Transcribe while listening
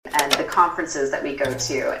conferences that we go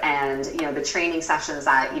to, and, the training sessions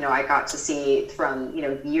that, I got to see from,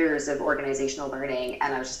 years of organizational learning.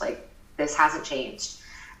 And I was just like, this hasn't changed.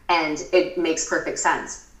 And it makes perfect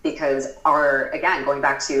sense, because again, going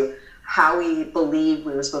back to how we believed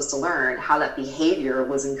we were supposed to learn, how that behavior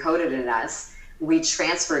was encoded in us, we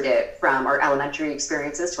transferred it from our elementary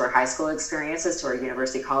experiences to our high school experiences to our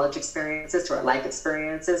university college experiences to our life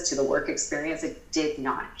experiences to the work experience. It did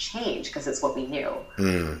not change because it's what we knew.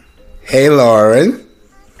 Hey, Lauren.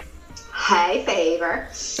 Hey, Favor.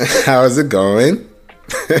 How's it going?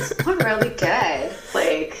 I'm really good.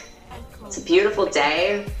 It's a beautiful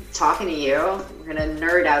day. Talking to you. We're going to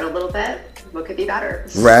nerd out a little bit. What could be better?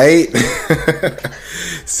 Right?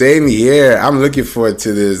 Same here. I'm looking forward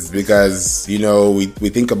to this because, we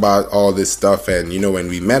think about all this stuff, and, when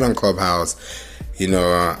we met on Clubhouse,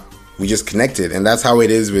 we just connected. And that's how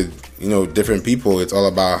it is with, different people. It's all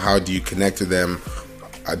about how do you connect to them?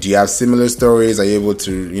 Do you have similar stories? Are you able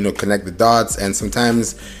to, connect the dots? And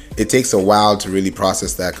sometimes it takes a while to really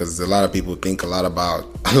process that, because a lot of people think a lot about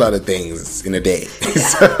a lot of things in a day.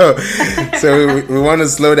 Yeah. so we want to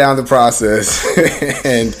slow down the process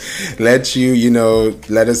and let you,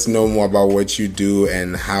 let us know more about what you do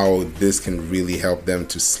and how this can really help them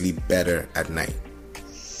to sleep better at night.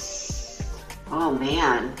 Oh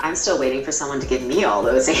man, I'm still waiting for someone to give me all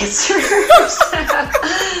those answers.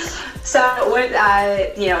 So what,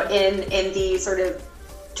 in the sort of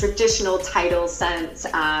traditional title sense,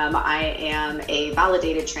 I am a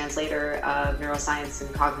validated translator of neuroscience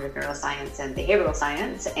and cognitive neuroscience and behavioral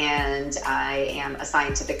science, and I am a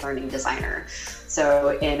scientific learning designer.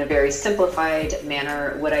 So in a very simplified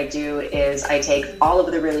manner, what I do is I take all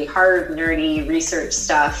of the really hard, nerdy research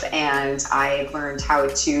stuff, and I've learned how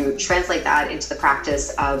to translate that into the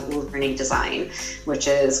practice of learning design, which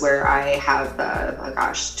is where I have,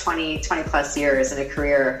 20 plus years in a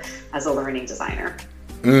career as a learning designer.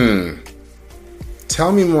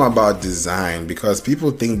 Tell me more about design, because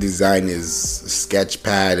people think design is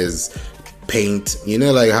Sketchpad, is paint,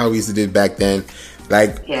 like how we used to do it back then.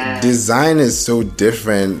 Design is so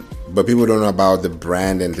different, but people don't know about the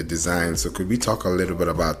brand and the design. So could we talk a little bit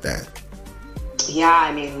about that?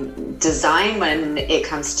 Yeah, design, when it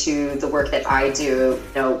comes to the work that I do,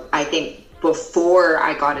 I think before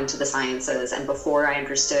I got into the sciences and before I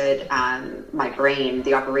understood my brain,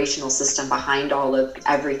 the operational system behind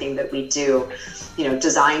everything that we do,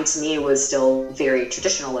 design to me was still very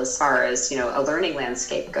traditional as far as, a learning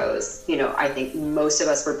landscape goes. I think most of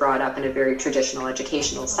us were brought up in a very traditional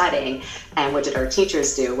educational setting. And what did our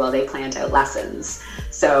teachers do? Well, they planned out lessons.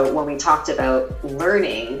 So when we talked about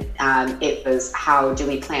learning, it was how do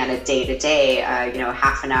we plan a day-to-day,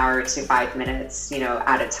 half an hour to 5 minutes,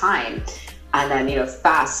 at a time. And then,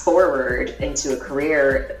 fast forward into a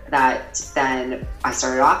career that then I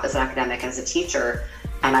started off as an academic and as a teacher.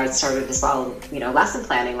 And I started as well, lesson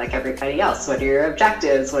planning like everybody else. What are your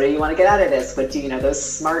objectives? What do you want to get out of this? What do those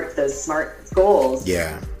smart goals?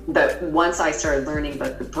 Yeah. But once I started learning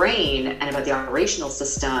about the brain and about the operational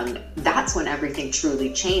system, that's when everything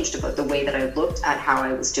truly changed about the way that I looked at how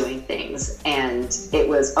I was doing things. And it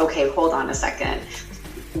was, okay, hold on a second.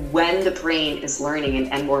 When the brain is learning,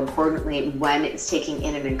 and more importantly, when it's taking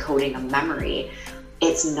in and encoding a memory,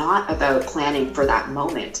 it's not about planning for that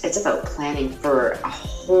moment. It's about planning for a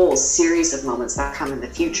whole series of moments that come in the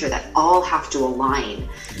future that all have to align.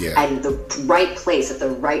 Yeah. And the right place at the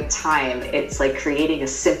right time. It's like creating a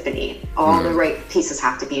symphony. All the right pieces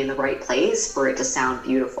have to be in the right place for it to sound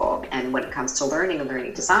beautiful. And when it comes to learning and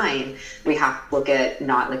learning design, we have to look at,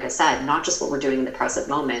 not just what we're doing in the present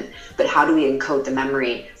moment, but how do we encode the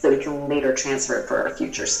memory so we can later transfer it for our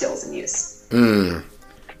future skills and use.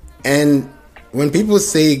 And when people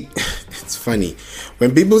say, it's funny,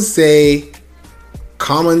 when people say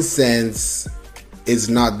common sense is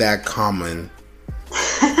not that common,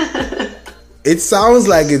 it sounds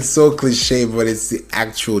like it's so cliche, but it's the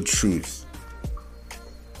actual truth.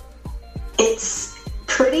 It's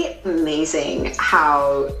pretty amazing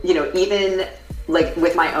how, even like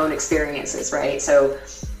with my own experiences, right? So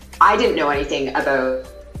I didn't know anything about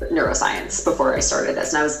neuroscience before I started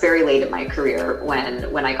this, and I was very late in my career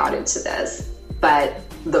when I got into this. But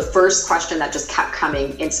the first question that just kept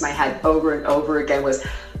coming into my head over and over again was,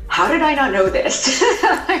 how did I not know this?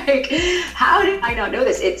 How did I not know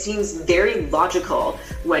this? It seems very logical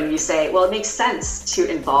when you say, well, it makes sense to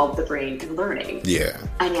involve the brain in learning. Yeah.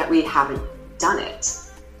 And yet we haven't done it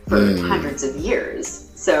for hundreds of years.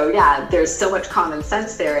 So yeah, there's so much common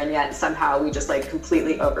sense there, and yet somehow we just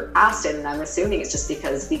completely overpassed it. And I'm assuming it's just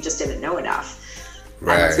because we just didn't know enough.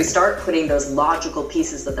 Right. And once we start putting those logical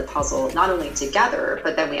pieces of the puzzle not only together,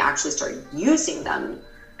 but then we actually start using them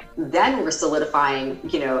then we're solidifying,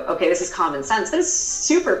 okay, this is common sense. This is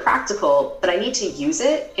super practical, but I need to use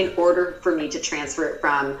it in order for me to transfer it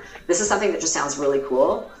from, this is something that just sounds really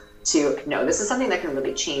cool, to, no, this is something that can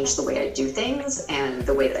really change the way I do things and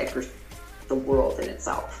the way that I perceive the world in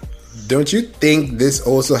itself. Don't you think this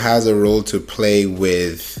also has a role to play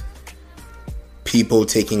with people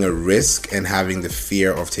taking a risk and having the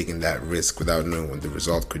fear of taking that risk without knowing what the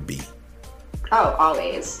result could be? Oh,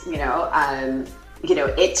 always.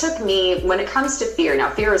 It took me, when it comes to fear, now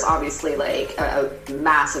fear is obviously like a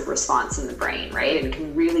massive response in the brain, right? And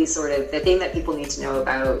can really sort of, the thing that people need to know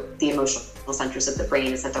about the emotional centers of the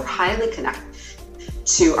brain is that they're highly connected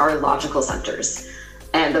to our logical centers.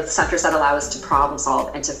 And the centers that allow us to problem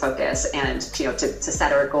solve and to focus and, to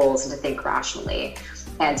set our goals and to think rationally.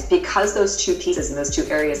 And because those two pieces and those two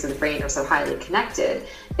areas of the brain are so highly connected,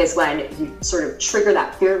 is when you sort of trigger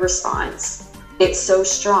that fear response, it's so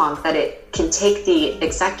strong that it can take the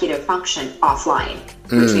executive function offline,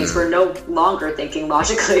 which means we're no longer thinking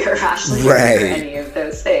logically or rationally or any of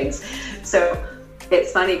those things. So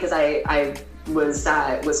it's funny because I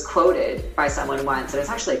was quoted by someone once, and it's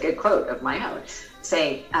actually a good quote of my own,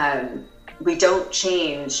 saying, we don't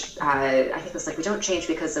change, I think it was like, we don't change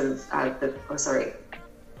because of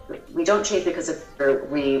we don't change because of fear,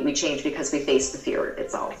 we change because we face the fear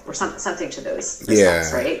itself, or something to those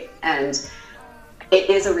respects, right? And it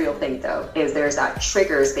is a real thing, though, is there's that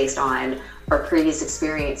triggers based on our previous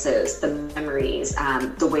experiences, the memories,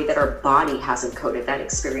 the way that our body has encoded that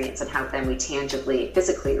experience, and how then we tangibly,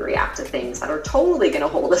 physically react to things that are totally going to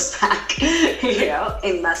hold us back,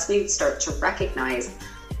 unless we start to recognize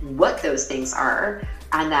what those things are.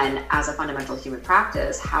 And then as a fundamental human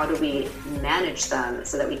practice, how do we manage them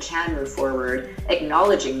so that we can move forward,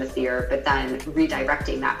 acknowledging the fear, but then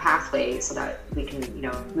redirecting that pathway so that we can,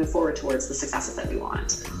 move forward towards the successes that we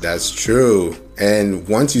want. That's true. And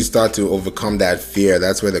once you start to overcome that fear,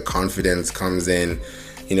 that's where the confidence comes in.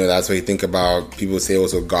 That's what you think about. People say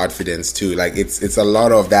also Godfidence too. Like it's a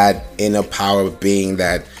lot of that inner power being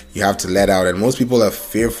that you have to let out. And most people are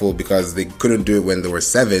fearful because they couldn't do it when they were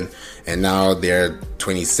 7, and now they're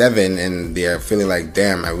 27 and they're feeling like,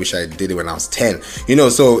 damn, I wish I did it when I was 10.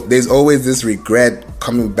 So there's always this regret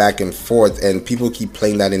coming back and forth, and people keep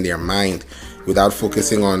playing that in their mind without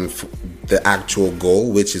focusing on the actual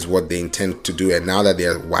goal, which is what they intend to do. And now that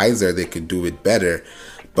they're wiser, they could do it better,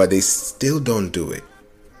 but they still don't do it.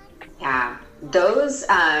 Yeah, those,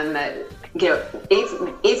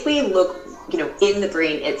 if we look, in the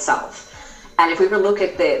brain itself, and if we were to look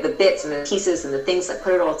at the bits and the pieces and the things that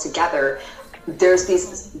put it all together, there's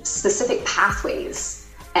these specific pathways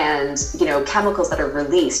and, chemicals that are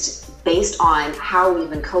released based on how we've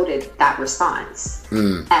encoded that response.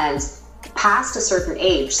 And past a certain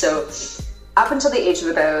age, so up until the age of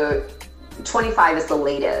about 25 is the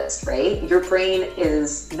latest, right? Your brain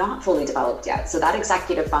is not fully developed yet. So that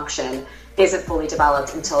executive function isn't fully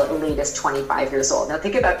developed until at latest 25 years old. Now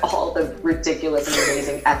think about all the ridiculous and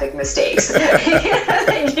amazing epic mistakes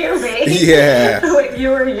that you made when you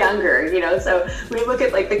were younger, So we look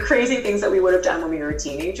at like the crazy things that we would have done when we were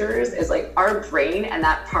teenagers is like our brain, and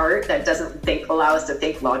that part that doesn't allow us to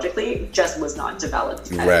think logically just was not developed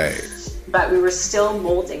yet. Right. But we were still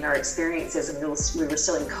molding our experiences, and we were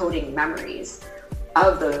still encoding memories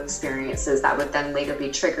of those experiences that would then later be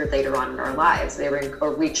triggered later on in our lives.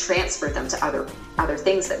 Or we transferred them to other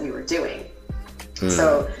things that we were doing.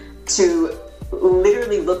 So to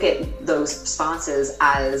literally look at those responses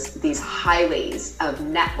as these highways of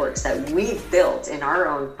networks that we've built in our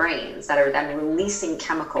own brains that are then releasing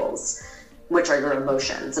chemicals, which are your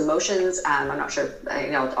emotions. Emotions, I'm not sure,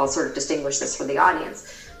 I'll sort of distinguish this for the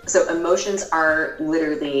audience. So emotions are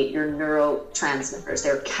literally your neurotransmitters.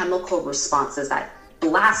 They're chemical responses that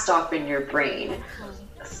blast off in your brain.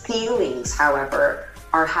 Feelings, however,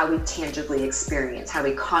 are how we tangibly experience, how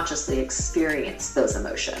we consciously experience those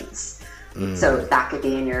emotions. So that could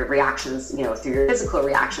be in your reactions, through your physical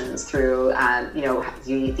reactions, through,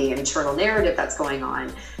 the internal narrative that's going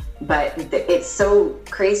on. But it's so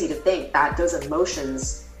crazy to think that those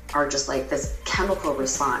emotions are just like this chemical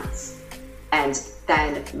response. And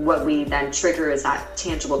then what we then trigger is that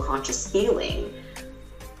tangible conscious feeling.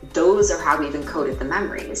 Those are how we've encoded the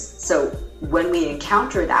memories. So when we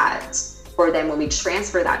encounter that, or then when we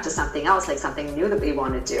transfer that to something else, like something new that we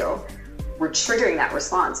want to do, we're triggering that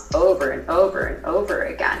response over and over and over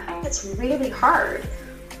again. And it's really hard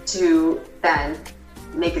to then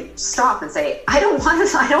make it stop and say, I don't want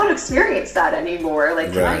to experience that anymore.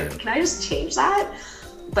 Like, can I just change that?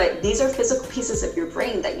 But these are physical pieces of your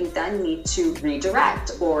brain that you then need to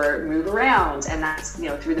redirect or move around. And that's,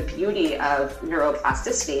 through the beauty of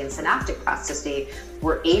neuroplasticity and synaptic plasticity,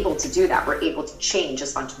 we're able to do that. We're able to change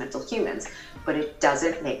as fundamental humans, but it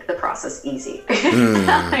doesn't make the process easy.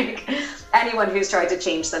 Like, anyone who's tried to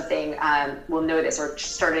change something will know this, or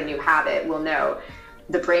start a new habit will know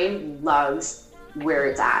the brain loves where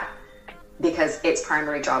it's at, because its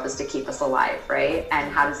primary job is to keep us alive, right?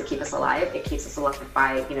 And how does it keep us alive? It keeps us alive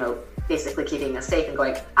by, basically keeping us safe and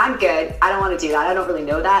going, I'm good, I don't want to do that, I don't really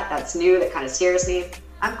know that, that's new, that kind of scares me,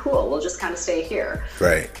 I'm cool, we'll just kind of stay here.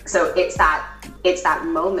 Right. So it's that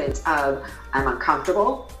moment of, I'm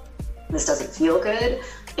uncomfortable, this doesn't feel good,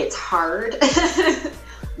 it's hard.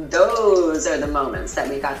 Those are the moments that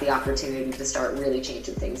we got the opportunity to start really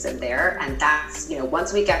changing things in there. And that's,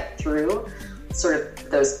 once we get through sort of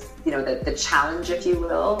those, the challenge, if you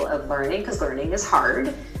will, of learning, because learning is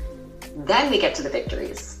hard, then we get to the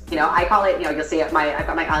victories. I call it, you'll see I've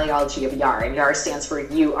got my ideology of YAR, and YAR stands for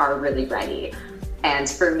you are really ready. And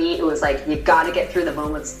for me, it was like, you got to get through the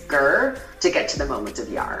moments of GER to get to the moments of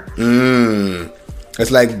YAR.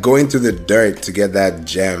 It's like going through the dirt to get that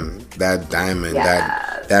gem, that diamond,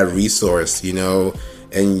 that resource, and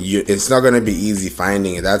it's not going to be easy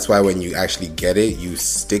finding it. That's why when you actually get it, you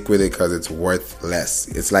stick with it because it's worth less.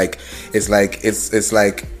 It's like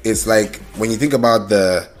when you think about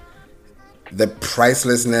the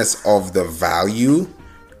pricelessness of the value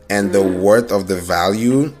and the worth of the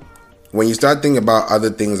value, when you start thinking about other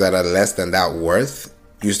things that are less than that worth,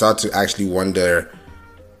 you start to actually wonder,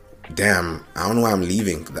 damn, I don't know why I'm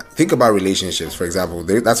leaving. Think about relationships, for example.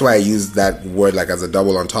 That's why I use that word like as a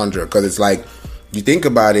double entendre, because it's like, you think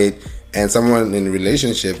about it, and someone in a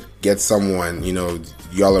relationship gets someone,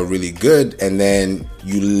 y'all are really good, and then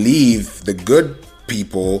you leave the good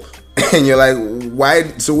people, and you're like,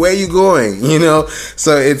 why? So where are you going?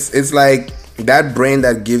 So it's like that brain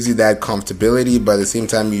that gives you that comfortability, but at the same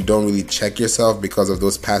time, you don't really check yourself because of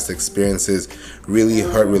those past experiences really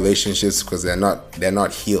hurt relationships because they're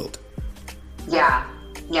not healed. Yeah,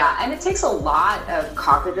 and it takes a lot of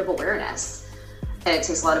cognitive awareness. And it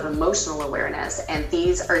takes a lot of emotional awareness. And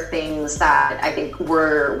these are things that I think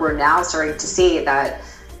we're now starting to see, that,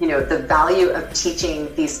 the value of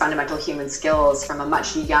teaching these fundamental human skills from a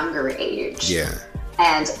much younger age. Yeah.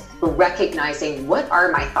 And recognizing what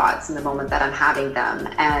are my thoughts in the moment that I'm having them,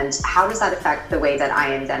 and how does that affect the way that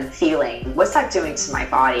I am then feeling? What's that doing to my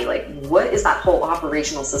body? Like, what is that whole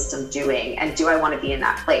operational system doing? And do I want to be in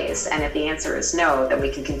that place? And if the answer is no, then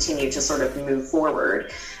we can continue to sort of move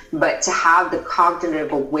forward. But to have the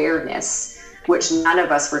cognitive awareness, which none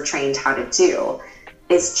of us were trained how to do,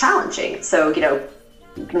 is challenging. So,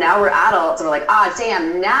 now we're adults and we're like,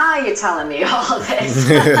 damn, now you're telling me all this.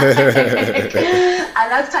 And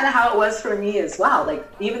that's kind of how it was for me as well. Like,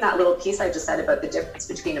 even that little piece I just said about the difference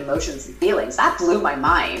between emotions and feelings, that blew my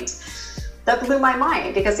mind.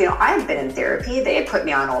 Because, I had been in therapy. They had put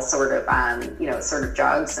me on all sort of,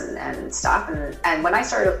 drugs and stuff. And when I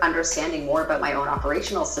started understanding more about my own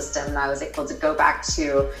operational system, I was able to go back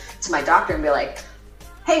to my doctor and be like,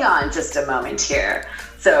 hang on just a moment here.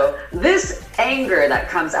 So this anger that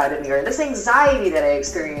comes out of me, or this anxiety that I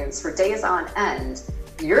experience for days on end,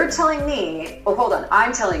 you're telling me, hold on,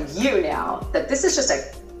 I'm telling you now that this is just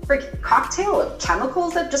a freaking cocktail of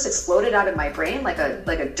chemicals that just exploded out of my brain like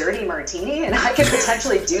a dirty martini, and I could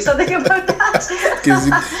potentially do something about that. Because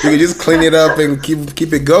you can just clean it up and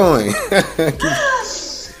keep it going.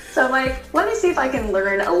 So I'm like, let me see if I can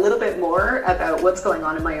learn a little bit more about what's going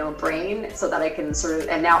on in my own brain, so that I can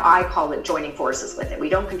and now I call it joining forces with it. We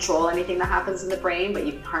don't control anything that happens in the brain, but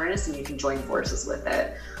you can harness and you can join forces with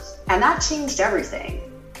it. And that changed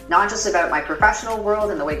everything. Not just about my professional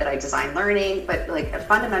world and the way that I design learning, but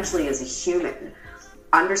fundamentally as a human,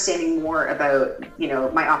 understanding more about,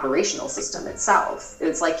 my operational system itself.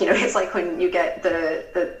 It's like when you get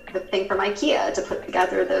the thing from IKEA to put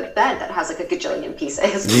together the bed that has a gajillion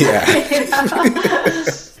pieces. Yeah.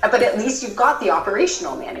 But at least you've got the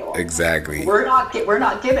operational manual. Exactly. We're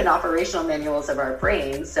not given operational manuals of our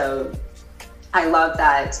brains. So I love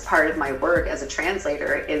that part of my work as a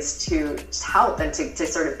translator is to help and to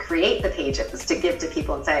sort of create the pages to give to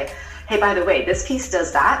people and say, hey, by the way, this piece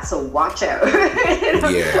does that, so watch out.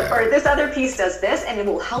 Yeah. Or this other piece does this, and it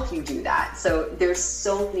will help you do that. So there's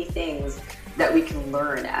so many things that we can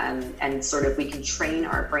learn, and sort of we can train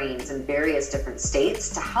our brains in various different states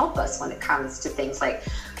to help us when it comes to things like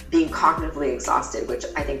being cognitively exhausted, which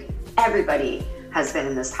I think everybody has been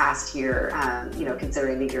in this past year,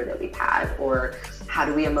 considering the year that we've had, or how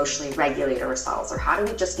do we emotionally regulate ourselves, or how do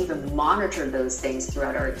we just even monitor those things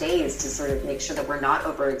throughout our days to sort of make sure that we're not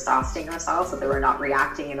over exhausting ourselves, that we're not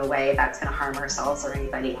reacting in a way that's going to harm ourselves or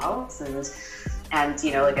anybody else. And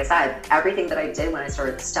you know, like I said, everything that I did when I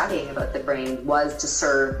started studying about the brain was to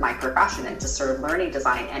serve my profession and to serve learning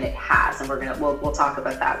design, and it has, and we'll talk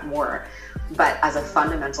about that more. But as a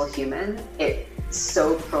fundamental human, it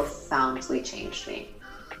so profoundly changed me.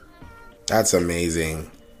 That's amazing.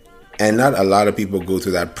 And not a lot of people go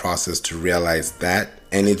through that process to realize that,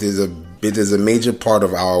 and it is a major part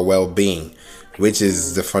of our well-being, which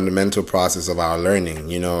is the fundamental process of our learning.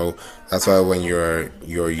 You know, that's why when you're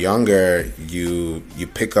younger, you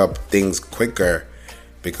pick up things quicker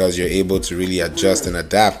because you're able to really adjust and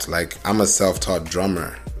adapt. Like, I'm a self-taught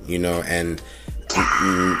drummer, you know, and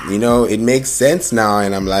you know, it makes sense now,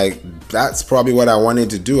 and I'm like, that's probably what I wanted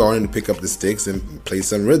to do. I wanted to pick up the sticks and play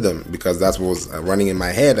some rhythm because that's what was running in my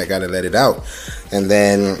head. I gotta let it out. And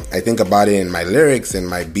then I think about it in my lyrics and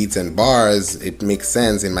my beats and bars. It makes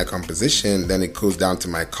sense in my composition. Then it goes down to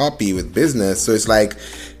my copy with business. So it's like,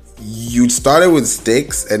 you started with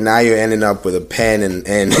sticks and now you're ending up with a pen,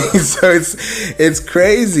 and so it's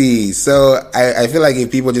crazy. So I feel like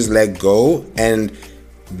if people just let go and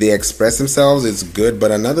they express themselves, it's good.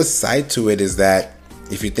 But another side to it is that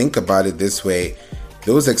if you think about it this way,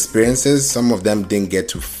 those experiences, some of them didn't get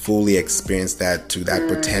to fully experience that to that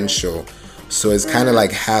potential. So it's kind of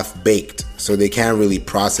like half baked. So they can't really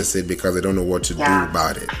process it because they don't know what to do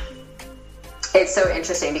about it. It's so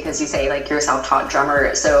interesting because you say like you're a self-taught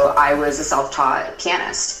drummer. So I was a self-taught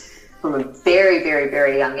pianist from a very, very,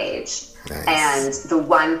 very young age. Nice. And the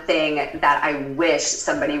one thing that I wish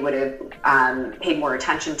somebody would have paid more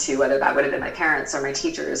attention to, whether that would have been my parents or my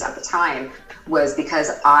teachers at the time, was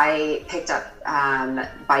because I picked up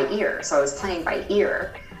by ear. So I was playing by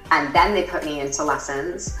ear, and then they put me into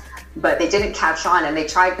lessons, but they didn't catch on, and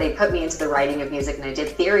they put me into the writing of music, and I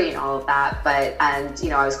did theory and all of that, and you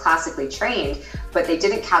know, I was classically trained, but they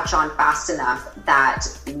didn't catch on fast enough that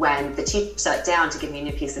when the teacher sat down to give me a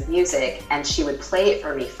new piece of music, and she would play it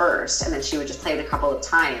for me first, and then she would just play it a couple of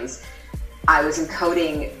times, I was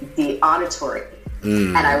encoding the auditory,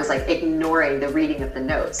 and I was like ignoring the reading of the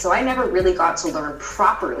notes. So I never really got to learn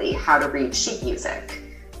properly how to read sheet music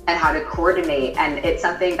and how to coordinate. And it's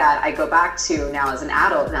something that I go back to now as an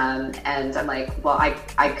adult, and I'm like, well,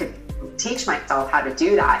 I could teach myself how to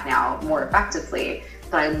do that now more effectively.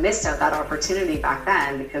 But I missed out that opportunity back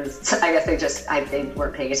then because I guess they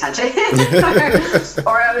weren't paying attention,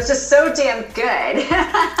 or I was just so damn good.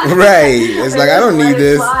 Right. It's like, I don't need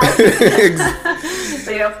this.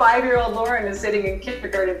 So, you know, 5-year-old Lauren is sitting in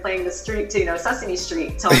kindergarten playing the street to, you know, Sesame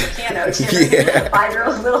Street on the piano to her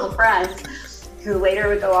 5-year-old little friends, who later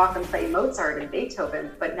would go off and play Mozart and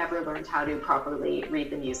Beethoven, but never learned how to properly read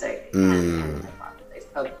the music. And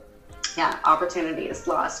so, yeah, opportunity is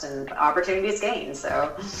lost and opportunity is gained.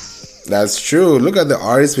 So that's true. Look at the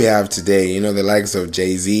artists we have today. You know, the likes of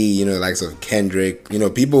Jay-Z, you know, the likes of Kendrick, you know,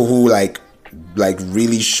 people who like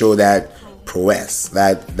really show that prowess,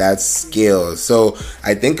 that skill. So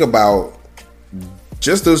I think about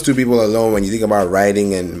just those two people alone, when you think about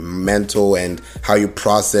writing and mental and how you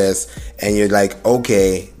process, and you're like,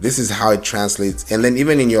 okay, this is how it translates. And then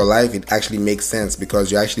even in your life, it actually makes sense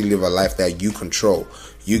because you actually live a life that you control.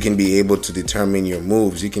 You can be able to determine your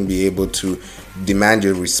moves. You can be able to demand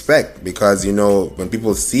your respect because, you know, when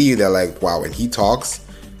people see you, they're like, wow, when he talks,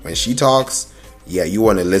 when she talks, yeah, you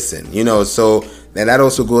want to listen, you know. So then that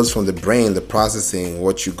also goes from the brain, the processing,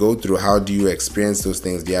 what you go through. How do you experience those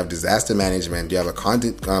things? Do you have disaster management? Do you have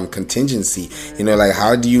a contingency? You know, like,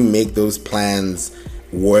 how do you make those plans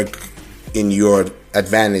work in your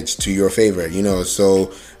advantage, to your favor, you know?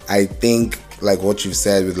 So I think, like what you've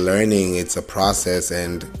said with learning, it's a process.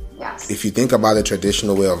 And yes, if you think about the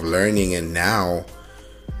traditional way of learning and now,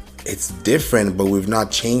 it's different, but we've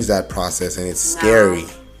not changed that process, and it's scary.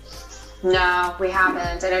 No, we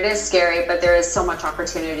haven't, and it is scary, but there is so much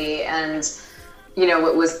opportunity. And you know,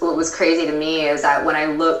 what was crazy to me is that when I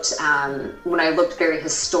looked very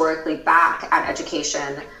historically back at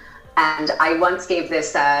education, and I once gave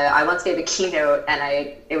a keynote,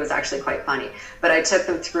 and it was actually quite funny, but I took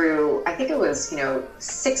them through, I think it was,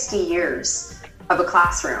 60 years of a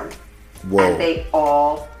classroom. Whoa. And they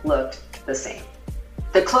all looked the same.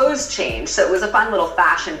 The clothes changed, so it was a fun little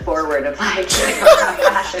fashion forward of like,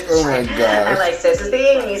 fashion. Oh my God. And like, this is the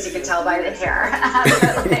 80s, you can tell by the hair.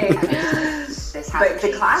 But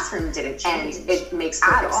the classroom didn't change. And it makes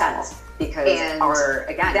perfect sense. Because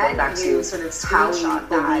going back to sort of how we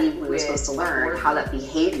believe we were supposed to learn, how that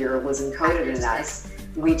behavior was encoded in us,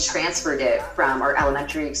 we transferred it from our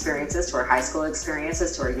elementary experiences to our high school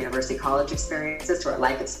experiences to our university college experiences to our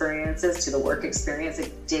life experiences to the work experience.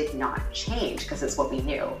 It did not change because it's what we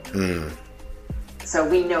knew. So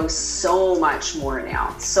we know so much more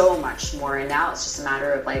now, and now it's just a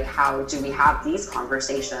matter of like, how do we have these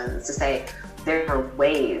conversations to say there are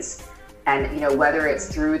ways, and you know, whether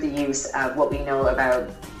it's through the use of what we know about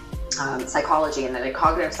psychology, and that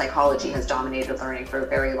cognitive psychology has dominated learning for a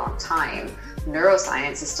very long time.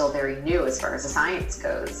 Neuroscience is still very new as far as the science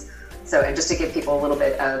goes. So, and just to give people a little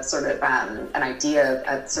bit of sort of an idea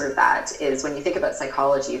of sort of that, is when you think about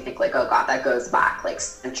psychology, you think like, oh God, that goes back like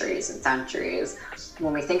centuries and centuries.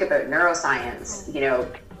 When we think about neuroscience, you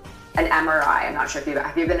know, an MRI, I'm not sure if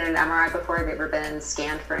have you been in an MRI before? Have you ever been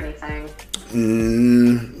scanned for anything? A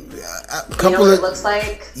couple you know what it looks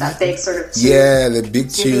like? That big sort of tube, the big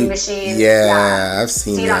tube machine. Yeah, I've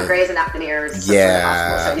seen it. On Grey's Anatomy or some sort of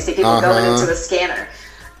hospital show. You see people going into the scanner.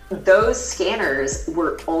 Those scanners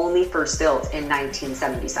were only first built in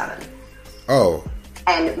 1977. Oh.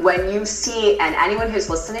 And when you see, and anyone who's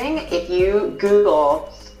listening, if you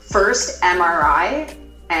Google first MRI,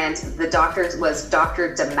 and the doctor was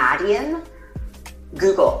Dr. Damadian,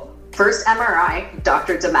 Google first MRI,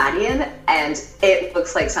 Dr. Damadian, and it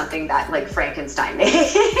looks like something that like Frankenstein made.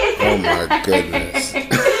 Oh my goodness.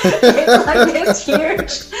 It's like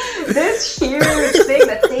this huge thing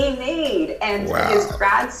that they made. And his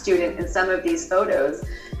grad student in some of these photos,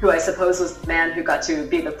 who I suppose was the man who got to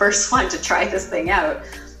be the first one to try this thing out,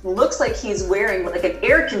 looks like he's wearing like an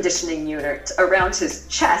air conditioning unit around his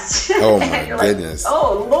chest. Oh my goodness. Like,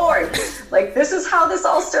 oh Lord, like this is how this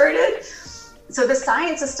all started. So the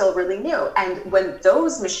science is still really new. And when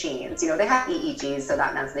those machines, you know, they have EEGs, so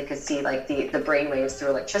that meant they could see like the brain waves through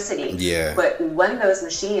electricity. Yeah. But when those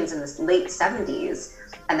machines in the late 70s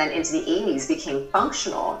and then into the 80s became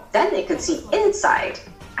functional, then they could see inside.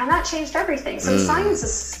 And that changed everything. So science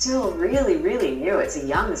is still really, really new. It's a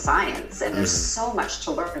young science, and there's so much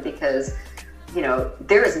to learn because, you know,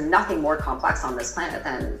 there is nothing more complex on this planet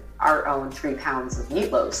than our own 3 pounds of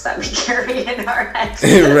meatloaves that we carry in our heads.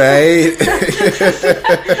 Right.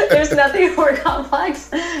 There's nothing more complex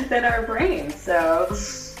than our brains. So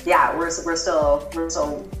yeah, we're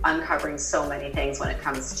still uncovering so many things when it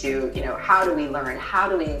comes to, you know, how do we learn, how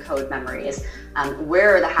do we encode memories,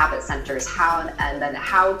 where are the habit centers, and then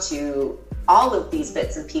how to all of these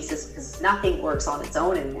bits and pieces, because nothing works on its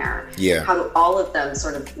own in there. Yeah. How do all of them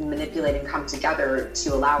sort of manipulate and come together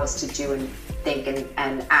to allow us to do and think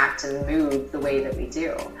and act and move the way that we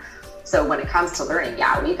do? So when it comes to learning,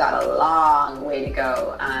 yeah, we got a long way to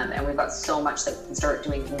go, and we've got so much that we can start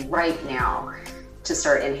doing right now to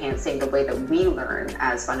start enhancing the way that we learn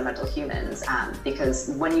as fundamental humans, because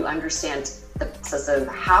when you understand the process of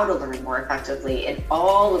how to learn more effectively and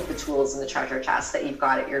all of the tools in the treasure chest that you've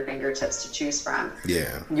got at your fingertips to choose from,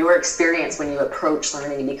 your experience when you approach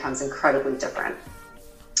learning becomes incredibly different.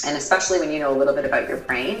 And especially when you know a little bit about your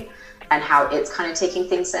brain and how it's kind of taking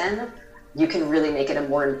things in, you can really make it a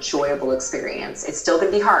more enjoyable experience. It's still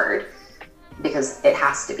going to be hard because it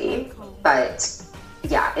has to be, but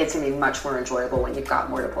yeah, it's going to be much more enjoyable when you've got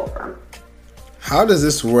more to pull from. How does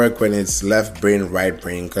this work when it's left brain, right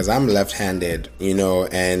brain? Because I'm left-handed, you know,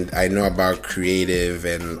 and I know about creative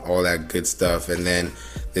and all that good stuff. And then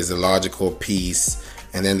there's a logical piece,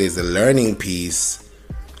 and then there's a learning piece.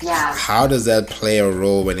 Yeah. How does that play a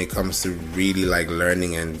role when it comes to really like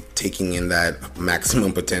learning and taking in that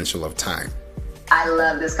maximum potential of time? I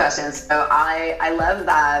love this question. So I love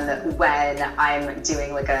when I'm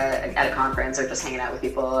doing like at a conference or just hanging out with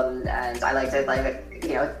people, and I like to like,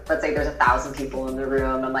 you know, let's say there's 1,000 people in the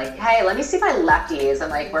room. I'm like, hey, let me see my lefties. I'm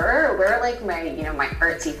like, where are like my, you know, my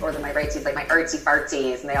artsy, or my righties, like my artsy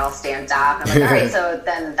fartsies, and they all stand up. And I'm like, all right, so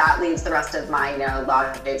then that leaves the rest of my, you know,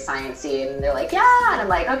 logic, sciencey, and they're like, yeah, and I'm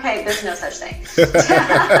like, okay, there's no such thing.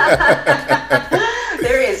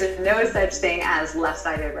 There is no such thing as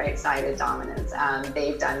left-sided, right-sided dominance.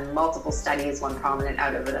 They've done multiple studies, one prominent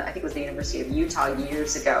out of, I think it was the University of Utah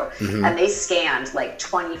years ago, and they scanned like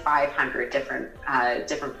 2,500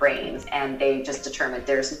 different brains, and they just determined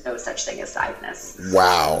there's no such thing as sideness.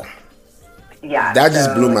 Wow. Yeah. That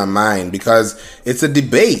just blew my mind, because it's a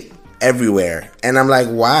debate everywhere, and I'm like,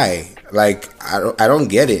 why? Like, I don't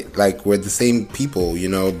get it. Like, we're the same people, you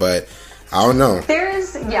know, but I don't know.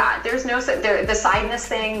 There's no the sideness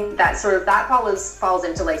thing that falls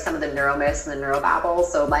into like some of the neuromyths and the neurobabble.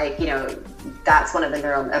 So like, you know, that's one of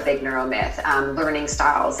a big neuromyth. Learning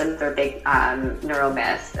styles, another big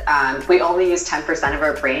neuromyth. We only use 10% of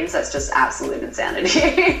our brains. That's just absolute insanity.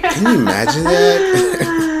 Can you imagine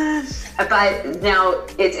that? But now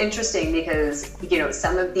it's interesting because,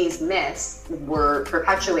 some of these myths were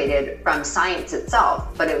perpetuated from science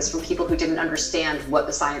itself, but it was from people who didn't understand what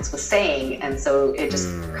the science was saying. And so it just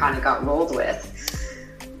kind of got rolled with.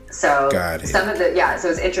 So so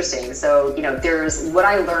it's interesting. So, there's what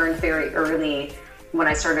I learned very early when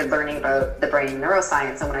I started learning about the brain and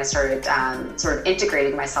neuroscience, and when I started sort of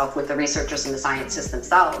integrating myself with the researchers and the scientists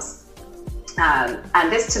themselves.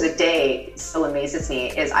 And this to the day still amazes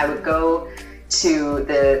me, is I would go to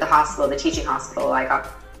the hospital, the teaching hospital. I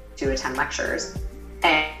got to attend lectures,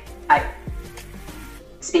 and I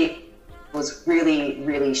was really,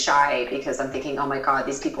 really shy because I'm thinking, oh my God,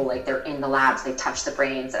 these people, like, they're in the labs, they touch the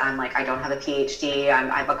brains. And I'm like, I don't have a PhD.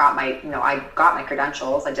 I've got I got my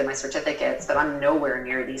credentials, I did my certificates, but I'm nowhere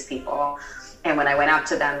near these people. And when I went up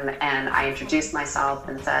to them and I introduced myself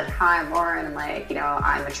and said, hi, I'm Lauren, I'm like,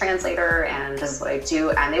 I'm a translator and this is what I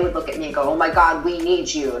do. And they would look at me and go, oh my God, we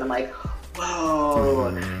need you. And I'm like,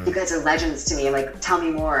 whoa, you guys are legends to me. I'm like, tell me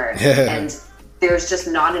more. And there's just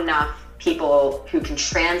not enough people who can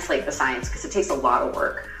translate the science, because it takes a lot of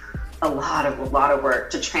work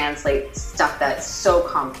to translate stuff that's so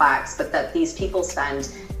complex, but that these people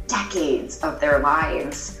spend decades of their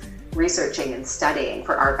lives researching and studying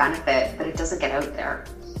for our benefit, but it doesn't get out there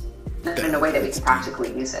in a way that we can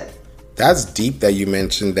practically use it. That's deep that you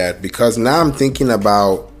mentioned that, because now I'm thinking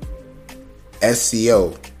about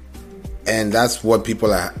SEO, and that's what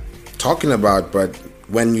people are talking about, but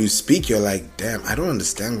when you speak, you're like, damn, I don't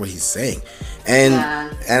understand what he's saying. And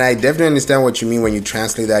I definitely understand what you mean when you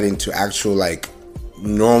translate that into actual, like,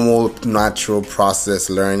 normal, natural process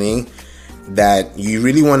learning, that you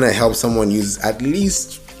really want to help someone use at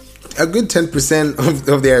least a good 10%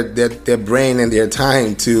 of their brain and their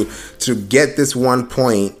time to get this one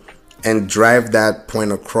point and drive that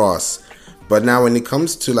point across. But now when it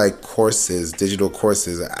comes to, like, courses, digital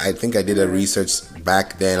courses, I think I did a research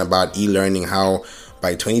back then about e-learning, how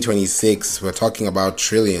by 2026 we're talking about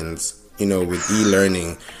trillions, with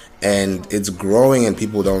e-learning, and it's growing and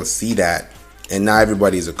people don't see that. And now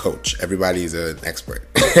everybody's a coach, everybody's an expert,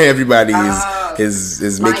 everybody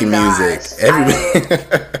is making music.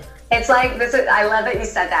 It's like this. I love that you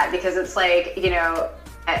said that, because it's like,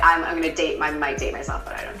 I'm going to might date myself,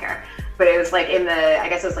 but I don't care. But it was like in the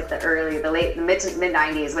mid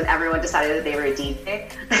 90s when everyone decided that they were a DJ.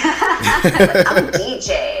 Like, I'm a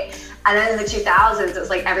DJ. And then in the 2000s, it was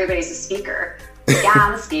like everybody's a speaker. Yeah,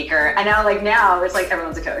 I'm a speaker. And now it's like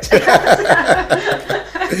everyone's a coach. So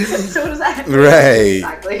what does that mean? Right.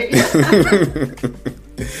 Exactly.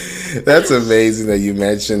 That's amazing that you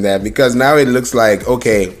mentioned that, because now it looks like,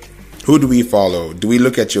 okay, who do we follow? Do we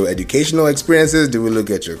look at your educational experiences? Do we look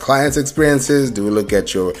at your clients' experiences? Do we look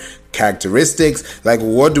at your characteristics? Like,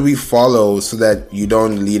 what do we follow so that you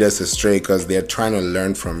don't lead us astray because they're trying to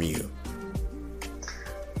learn from you?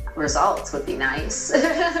 Results would be nice.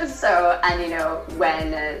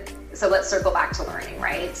 So let's circle back to learning,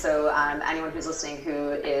 right? So anyone who's listening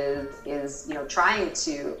who is trying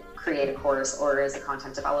to create a course or is a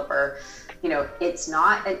content developer, it's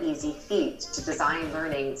not an easy feat to design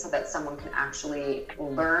learning so that someone can actually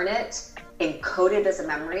learn it, encode it as a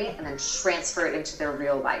memory, and then transfer it into their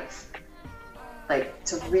real life, like,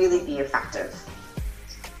 to really be effective.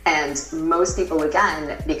 And most people,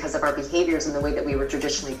 again, because of our behaviors and the way that we were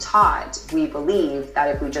traditionally taught, we believe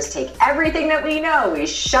that if we just take everything that we know, we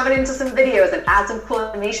shove it into some videos and add some cool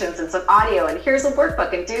animations and some audio, and here's a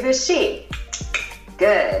workbook and do this sheet.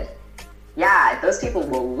 Good. Yeah, those people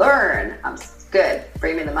will learn. Good.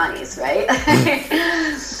 Bring me the monies, right?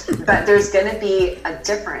 But there's going to be a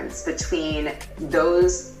difference between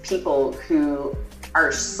those people who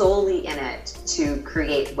are solely in it to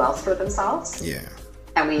create wealth for themselves. Yeah.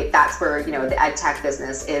 And that's where, the ed tech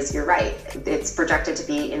business is, you're right. It's projected to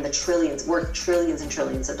be in the trillions, worth trillions and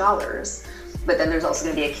trillions of dollars. But then there's also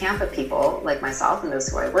going to be a camp of people like myself and those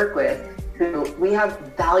who I work with, who we have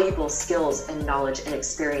valuable skills and knowledge and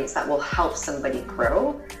experience that will help somebody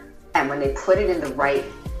grow. And when they put it in the right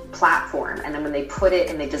platform, and then when they put it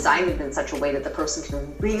and they design it in such a way that the person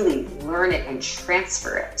can really learn it and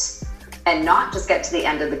transfer it, and not just get to the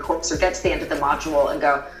end of the course or get to the end of the module and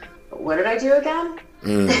go, what did I do again?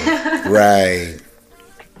 Right.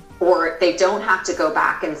 Or they don't have to go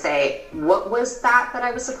back and say, what was that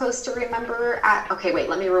I was supposed to remember okay, wait,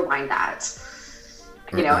 let me rewind that.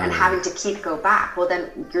 And having to go back. Well,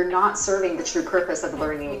 then you're not serving the true purpose of the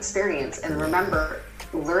learning experience. And remember,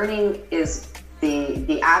 learning is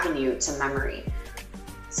the avenue to memory.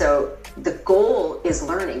 So the goal is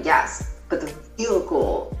learning, yes, but the real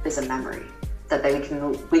goal is a memory that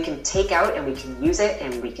we can take out and we can use it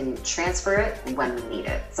and we can transfer it when we need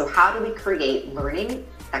it. So how do we create learning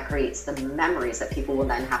that creates the memories that people will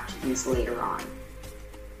then have to use later on.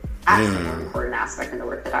 That's the more important aspect in the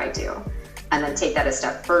work that I do. And then take that a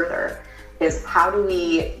step further is, how do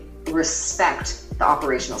we respect the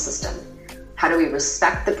operational system? How do we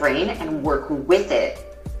respect the brain and work with it?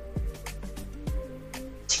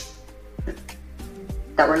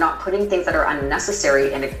 That we're not putting things that are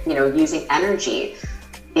unnecessary and, you know, using energy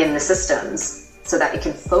in the systems so that it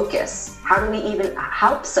can focus. How do we even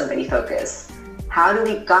help somebody focus? How do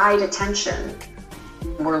we guide attention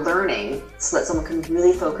when we're learning so that someone can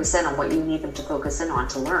really focus in on what you need them to focus in on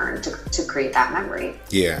to learn, to create that memory?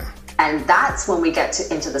 Yeah. And that's when we get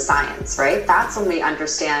into the science, right? That's when we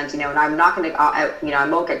understand, you know, and I'm not going to, you know, I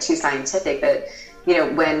won't get too scientific, but, you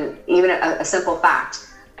know, when even a simple fact,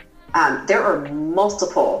 there are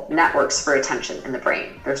multiple networks for attention in the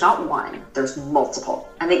brain. There's not one, there's multiple,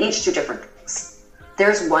 and they each do different things.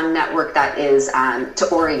 There's one network that is to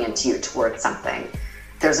orient you towards something.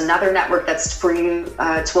 There's another network that's for you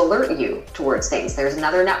to alert you towards things. There's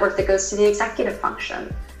another network that goes to the executive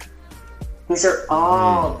function. These are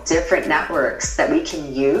all different networks that we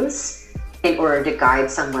can use in order to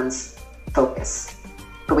guide someone's focus.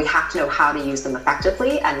 But we have to know how to use them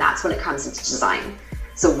effectively, and that's when it comes into design.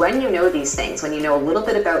 So when you know these things, when you know a little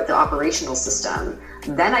bit about the operational system,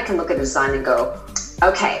 then I can look at design and go,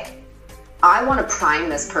 okay, I want to prime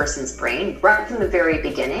this person's brain right from the very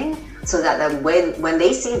beginning, so that then when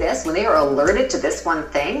they see this, when they are alerted to this one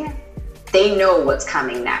thing, they know what's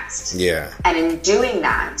coming next. Yeah. And in doing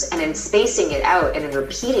that, and in spacing it out, and in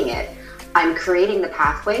repeating it, I'm creating the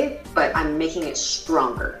pathway, but I'm making it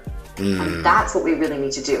stronger. And that's what we really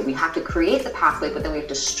need to do. We have to create the pathway, but then we have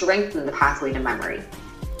to strengthen the pathway to memory.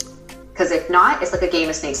 Because if not, it's like a game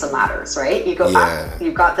of snakes and ladders, right? You go up,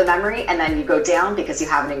 you've got the memory, and then you go down because you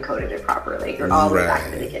haven't encoded it properly. You're all the way back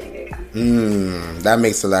to the beginning again. That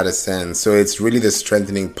makes a lot of sense. So it's really the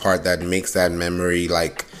strengthening part that makes that memory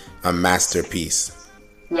like a masterpiece.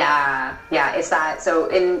 Yeah, it's that. So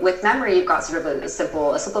with memory, you've got sort of a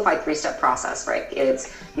simplified 3-step process, right?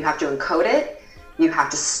 It's, you have to encode it, you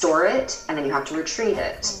have to store it, and then you have to retrieve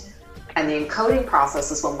it. And the encoding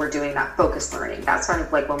process is when we're doing that focused learning. That's kind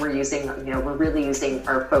of like when we're using, you know, we're really using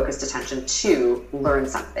our focused attention to learn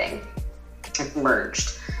something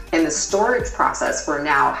merged. In the storage process, we're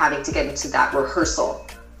now having to get into that rehearsal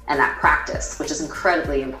and that practice, which is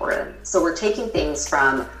incredibly important. So we're taking things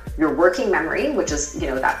from your working memory, which is, you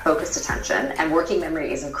know, that focused attention, and working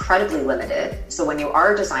memory is incredibly limited. So when you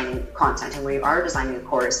are designing content and when you are designing a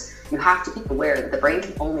course, you have to be aware that the brain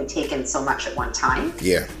can only take in so much at one time.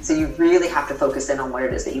 Yeah. So you really have to focus in on what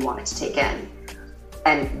it is that you want it to take in.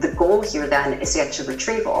 And the goal here then is to get to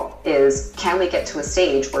retrieval. Is, can we get to a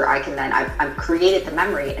stage where I can then, I've created the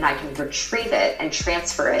memory and I can retrieve it and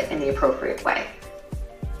transfer it in the appropriate way.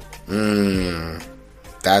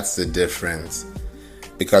 That's the difference.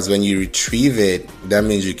 Because when you retrieve it, that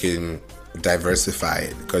means you can diversify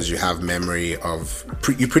it, because you have memory of,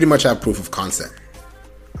 you pretty much have proof of concept.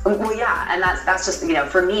 Well, yeah, and that's just, you know,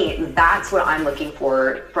 for me, that's what I'm looking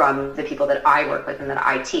for from the people that I work with and that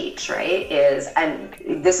I teach, right?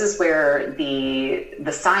 And this is where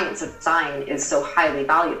the science of design is so highly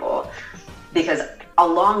valuable, because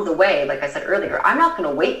along the way, like I said earlier, I'm not going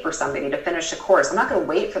to wait for somebody to finish a course. I'm not going to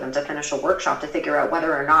wait for them to finish a workshop to figure out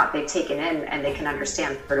whether or not they've taken in and they can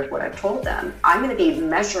understand part of what I've told them. I'm going to be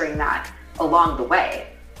measuring that along the way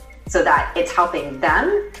so that it's helping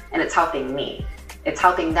them and it's helping me. It's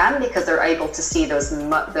helping them because they're able to see those,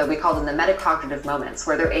 we call them the metacognitive moments,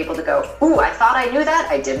 where they're able to go, ooh, I thought I knew that.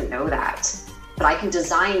 I didn't know that. But I can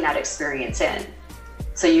design that experience in.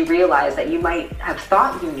 So you realize that you might have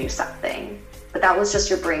thought you knew something, but that was just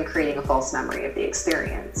your brain creating a false memory of the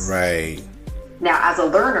experience. Right. Now, as a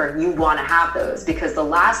learner, you want to have those, because the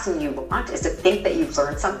last thing you want is to think that you've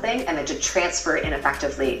learned something and then to transfer it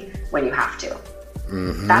ineffectively when you have to.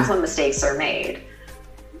 That's when mistakes are made.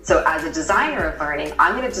 So as a designer of learning,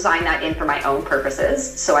 I'm going to design that in for my own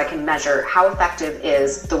purposes so I can measure how effective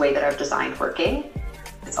is the way that I've designed working.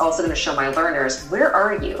 It's also going to show my learners, where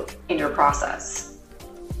are you in your process?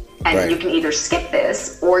 And you can either skip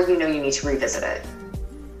this or you know you need to revisit it.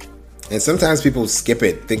 And sometimes people skip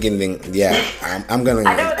it thinking, I'm going to,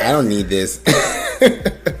 I don't need this.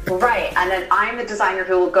 Right. And then I'm the designer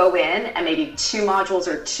who will go in and maybe 2 modules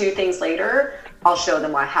or 2 things later, I'll show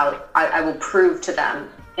them how I will prove to them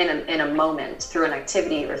in a moment, through an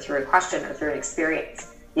activity or through a question or through an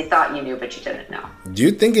experience, you thought you knew but you didn't know. Do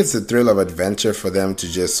you think it's a thrill of adventure for them to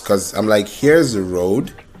just, because I'm like, here's the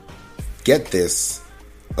road, get this,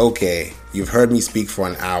 okay, you've heard me speak for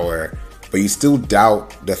an hour, but you still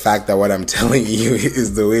doubt the fact that what I'm telling you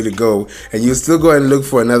is the way to go, and you still go and look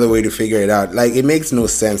for another way to figure it out. Like, it makes no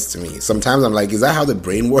sense to me. Sometimes I'm like, is that how the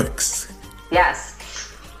brain works? Yes.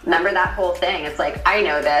 Remember that whole thing. It's like, I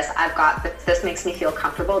know this. I've got this. This makes me feel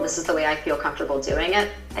comfortable. This is the way I feel comfortable doing it.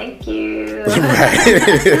 Thank you.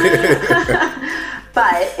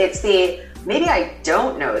 But it's the, maybe I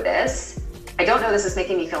don't know this. I don't know this is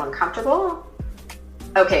making me feel uncomfortable.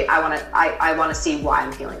 Okay, I want to see why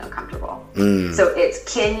I'm feeling uncomfortable. So it's,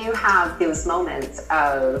 can you have those moments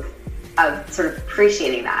of sort of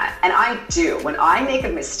appreciating that? And I do, when I make a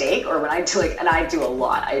mistake, or when I do, like, and I do a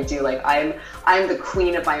lot, I do, like, I'm the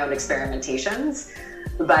queen of my own experimentations.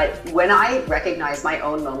 But when I recognize my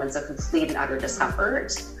own moments of complete and utter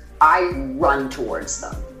discomfort, I run towards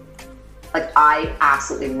them. Like, I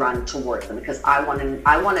absolutely run towards them, because I want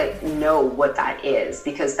to know what that is,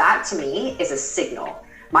 because that to me is a signal.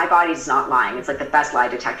 My body's not lying. It's like the best lie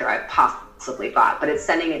detector I've possibly got, but it's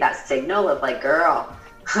sending me that signal of, like, girl,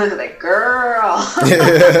 like, girl,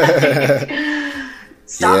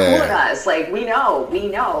 stop fooling us. Like, we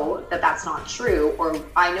know that that's not true, or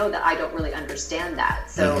I know that I don't really understand that.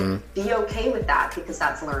 So be okay with that, because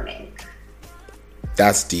that's learning.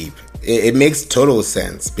 That's deep. It makes total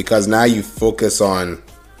sense, because now you focus on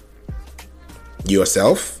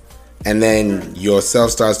yourself, and then yourself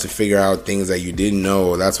starts to figure out things that you didn't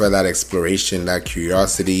know. That's why that exploration, that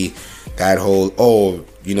curiosity, that whole,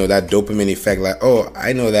 that dopamine effect, like, oh,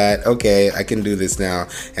 I know that. Okay, I can do this now.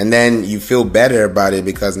 And then you feel better about it,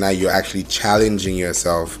 because now you're actually challenging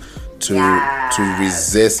yourself to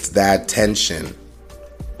resist that tension.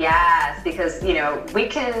 Yes, because, we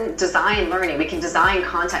can design learning, we can design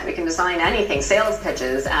content, we can design anything, sales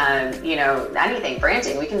pitches, anything,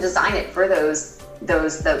 branding. We can design it for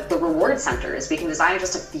the reward centers. We can design it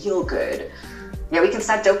just to feel good. We can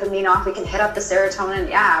set dopamine off, we can hit up the serotonin.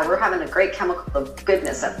 Yeah, we're having a great chemical of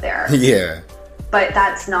goodness up there. Yeah. But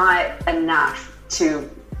that's not enough to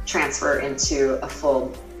transfer into a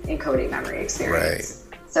full encoding memory experience.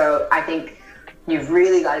 Right. So I think you've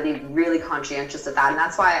really got to be really conscientious of that. And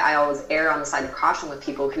that's why I always err on the side of caution with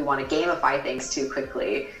people who want to gamify things too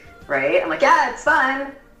quickly, right? I'm like, yeah, it's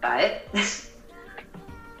fun, but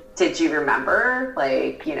did you remember,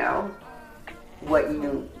 what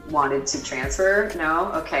you wanted to transfer?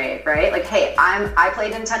 No? Okay, right? Like, hey, I play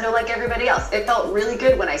Nintendo like everybody else. It felt really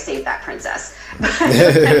good when I saved that princess.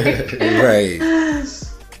 Right.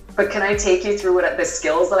 But can I take you through the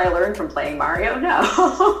skills that I learned from playing Mario? No.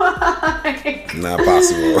 Not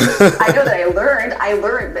possible. I know that I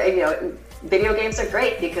learned, video games are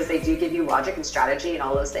great because they do give you logic and strategy and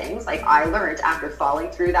all those things. Like, I learned after falling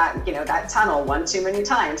through that, that tunnel one too many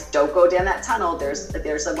times, don't go down that tunnel. There's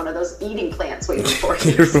one of those eating plants waiting for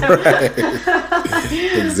you. Right.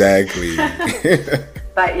 Exactly.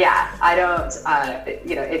 But yeah, I don't,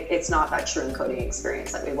 it's not that true encoding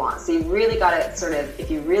experience that we want. So you really got to sort of,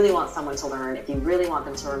 if you really want someone to learn, if you really want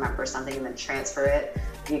them to remember something and then transfer it,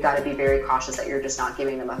 you got to be very cautious that you're just not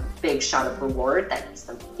giving them a big shot of reward that makes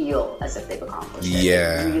them feel as if they've accomplished it.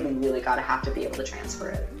 Yeah. You really, really got to have to be able to transfer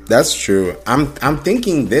it. That's true. I'm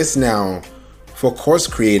thinking this now for course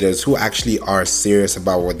creators who actually are serious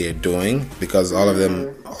about what they're doing, because all of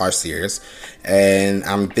them are serious. And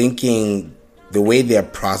I'm thinking the way they're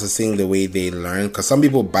processing, the way they learn, because some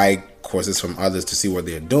people buy courses from others to see what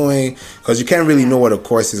they're doing, because you can't really know what a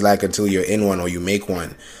course is like until you're in one or you make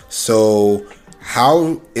one. So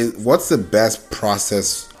what's the best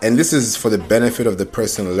process? And this is for the benefit of the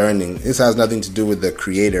person learning. This has nothing to do with the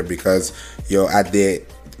creator, because you're at the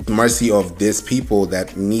mercy of these people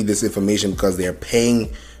that need this information because they're paying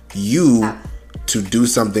you to do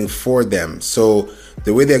something for them. So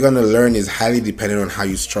the way they're going to learn is highly dependent on how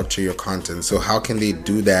you structure your content. So how can they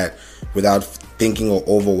do that without thinking or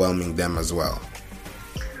overwhelming them as well?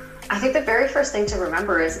 I think the very first thing to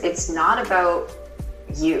remember is it's not about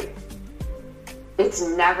you. It's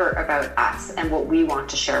never about us and what we want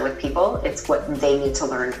to share with people. It's what they need to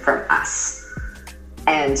learn from us.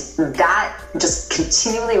 And that, just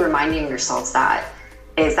continually reminding yourselves that,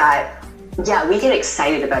 is that, yeah, we get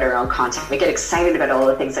excited about our own content. We get excited about all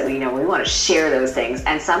the things that we know. We want to share those things.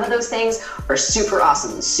 And some of those things are super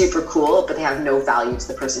awesome and super cool, but they have no value to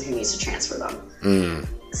the person who needs to transfer them.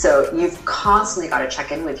 So you've constantly got to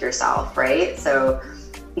check in with yourself, right? So,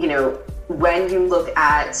 when you look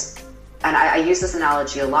at, and I use this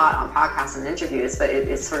analogy a lot on podcasts and interviews, but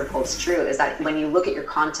it sort of holds true, is that when you look at your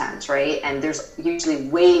content, right, and there's usually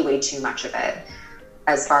way, way too much of it,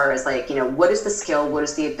 as far as what is the skill, what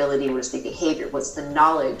is the ability, what is the behavior, what's the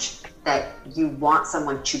knowledge that you want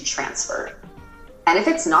someone to transfer. And if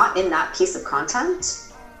it's not in that piece of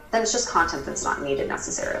content, then it's just content that's not needed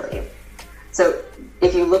necessarily. So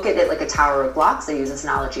if you look at it like a tower of blocks, I use this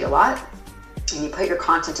analogy a lot, and you put your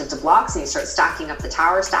content into blocks and you start stacking up the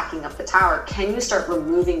tower, can you start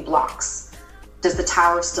removing blocks? Does the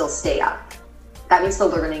tower still stay up? That means the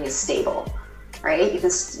learning is stable, right? You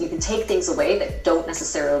can take things away that don't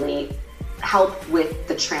necessarily help with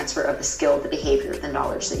the transfer of the skill, the behavior, the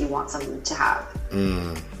knowledge that you want someone to have.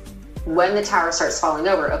 When the tower starts falling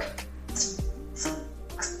over,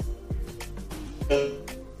 okay,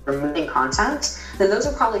 removing content, then those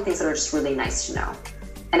are probably things that are just really nice to know.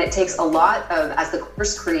 And it takes a lot of, as the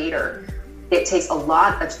course creator, it takes a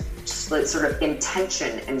lot of sort of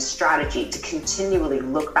intention and strategy to continually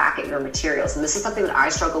look back at your materials. And this is something that I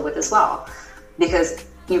struggle with as well, because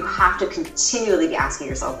you have to continually be asking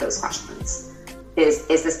yourself those questions. Is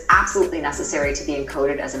this absolutely necessary to be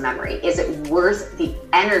encoded as a memory? Is it worth the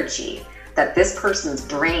energy that this person's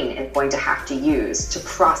brain is going to have to use to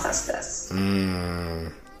process this?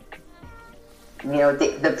 You know,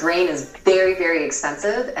 the brain is very, very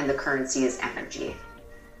expensive, and the currency is energy.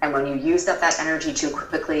 And when you used up that energy too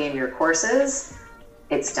quickly in your courses,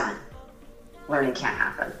 it's done. Learning can't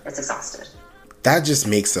happen. It's exhausted. That just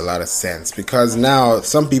makes a lot of sense, because now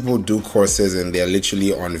some people do courses and they're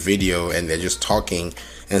literally on video and they're just talking,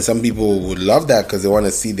 and some people would love that because they want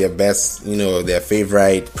to see their best, you know, their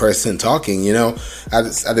favorite person talking, you know. At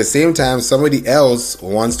the same time, somebody else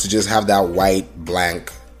wants to just have that white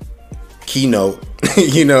blank keynote,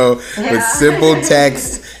 you know, with simple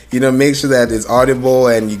text, you know, make sure that it's audible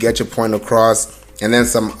and you get your point across. And then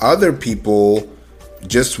some other people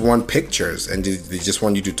just want pictures and they just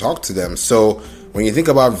want you to talk to them. So when you think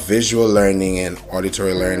about visual learning and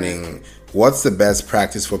auditory learning, what's the best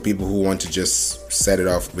practice for people who want to just set it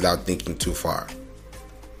off without thinking too far?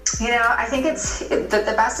 You know, I think it's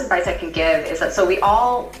the best advice I can give is that, so we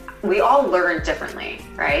all learn differently,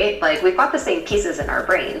 right? Like, we've got the same pieces in our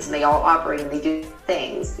brains and they all operate and they do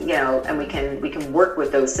things, you know, and we can work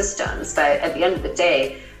with those systems. But at the end of the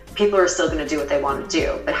day, people are still going to do what they want to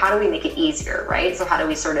do. But how do we make it easier, right? So how do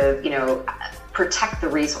we sort of, you know, protect the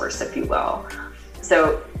resource, if you will?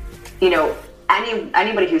 So, you know,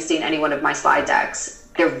 anybody who's seen any one of my slide decks,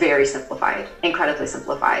 they're very simplified, incredibly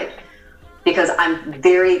simplified, because I'm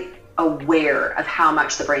very aware of how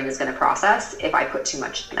much the brain is going to process if I put too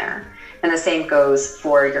much in there. And the same goes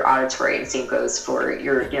for your auditory, and the same goes for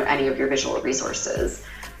your, you know, any of your visual resources.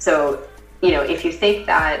 So, you know, if you think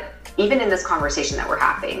that even in this conversation that we're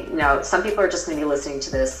having, you know, some people are just going to be listening to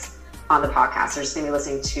this on the podcast. They're just going to be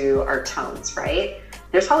listening to our tones, right?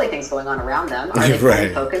 There's probably things going on around them. Are they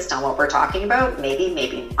fully focused on what we're talking about? Maybe,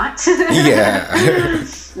 maybe not. Yeah.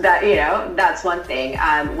 That, you know, that's one thing.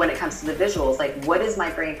 When it comes to the visuals, like, what is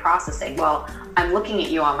my brain processing? Well, I'm looking at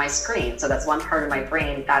you on my screen. So that's one part of my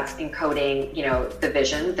brain that's encoding, you know, the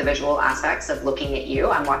vision, the visual aspects of looking at you.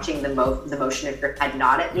 I'm watching the motion of your head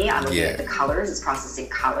nod at me. I'm looking at the colors. It's processing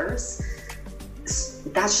colors.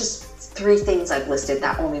 That's just 3 things I've listed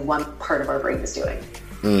that only one part of our brain is doing.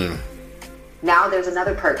 Now there's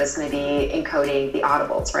another part that's going to be encoding the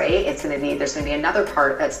audibles, right? There's going to be another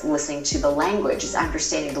part that's listening to the language, it's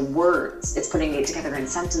understanding the words, it's putting it together in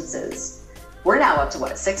sentences. We're now up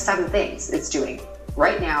to 6, 7 things it's doing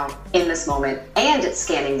right now in this moment, and it's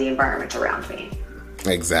scanning the environment around me.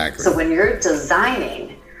 Exactly. So when you're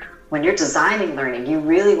designing learning, you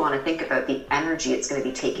really want to think about the energy it's going to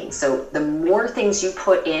be taking. So the more things you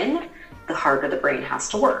put in, the harder the brain has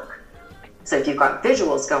to work. So if you've got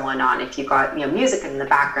visuals going on, if you've got, you know, music in the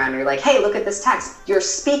background, you're like, hey, look at this text. You're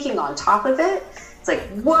speaking on top of it. It's like,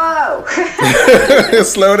 whoa.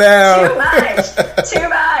 Slow down. Too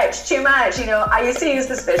much. You know, I used to use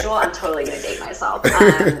this visual. I'm totally going to date myself.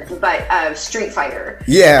 But Street Fighter.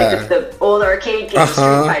 Yeah. Like the old arcade game,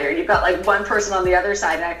 Street Fighter. You've got like one person on the other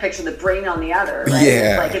side, and I picture the brain on the other. Right? Yeah.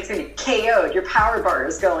 It's like it's going to be KO'd. Your power bar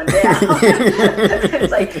is going down.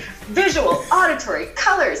 It's like visual, auditory,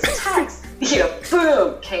 colors, text. You know,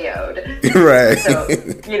 boom, KO'd. Right. So,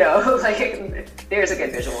 you know, like, there's a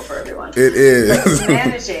good visual for everyone. It is. But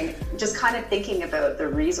managing, just kind of thinking about the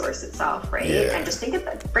resource itself, right? Yeah. And just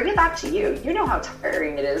bring it back to you. You know how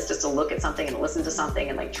tiring it is just to look at something and listen to something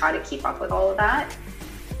and like try to keep up with all of that.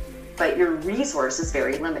 But your resource is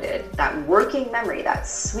very limited. That working memory, that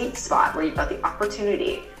sweet spot where you've got the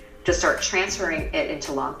opportunity to start transferring it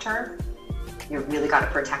into long term, you really got to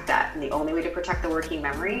protect that. And the only way to protect the working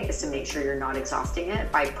memory is to make sure you're not exhausting it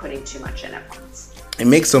by putting too much in at once. It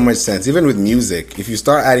makes so much sense. Even with music, if you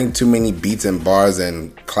start adding too many beats and bars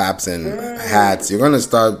and claps and hats, you're going to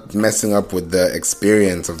start messing up with the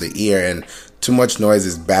experience of the ear, and too much noise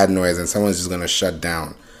is bad noise and someone's just going to shut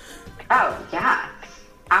down. Oh, yeah.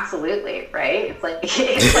 Absolutely, right? It's like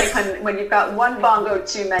when you've got one bongo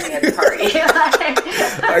too many at the party.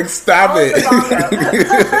 Like stop it.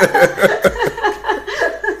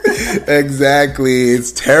 Exactly.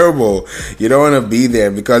 It's terrible. You don't want to be there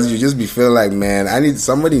because you just be feeling like, man,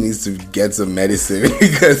 somebody needs to get some medicine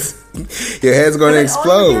because your head's going to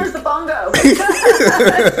explode. Here's the bongo.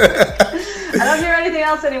 I don't hear anything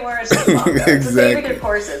else anymore. It's just bongo. Exactly. It's the same with your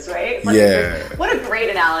courses, right? What a great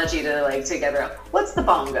analogy to give out. What's the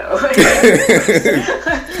bongo?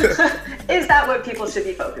 Is that what people should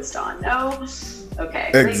be focused on? No?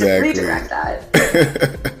 Okay. Exactly. Redirect that.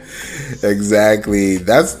 Exactly.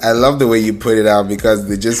 I love the way you put it out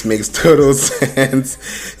because it just makes total sense.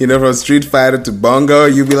 From Street Fighter to bongo,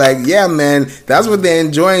 you'll be like, yeah, man, that's what they're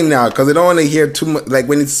enjoying now because they don't want to hear too much. Like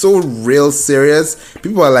when it's so real serious,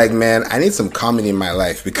 people are like, man, I need some comedy in my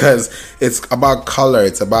life because it's about color.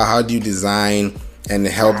 It's about how do you design and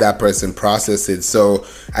help that person process it. So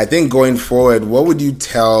I think going forward, what would you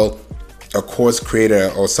tell a course creator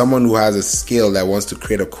or someone who has a skill that wants to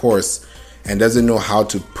create a course and doesn't know how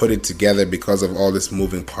to put it together because of all this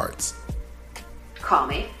moving parts? Call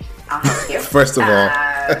me. I'll help you. First of all.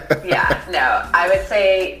 I would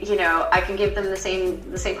say, I can give them the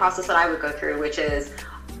same process that I would go through, which is,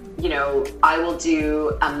 I will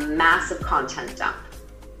do a massive content dump.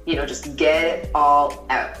 Just get it all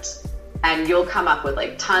out. And you'll come up with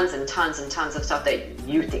like tons and tons and tons of stuff that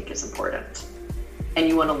you think is important. And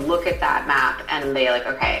you want to look at that map and be like,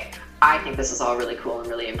 okay, I think this is all really cool and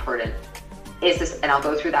really important. And I'll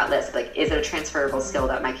go through that list. Like, is it a transferable skill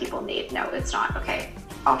that my people need? No, it's not. Okay,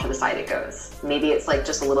 off to the side it goes. Maybe it's like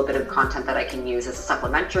just a little bit of content that I can use as a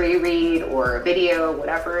supplementary read or a video,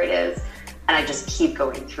 whatever it is. And I just keep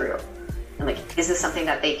going through. And like, is this something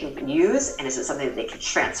that they can use? And is it something that they can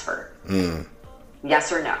transfer?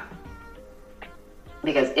 Yes or no?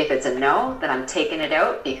 Because if it's a no, then I'm taking it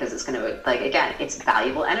out because it's going to, again, it's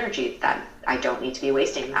valuable energy that I don't need to be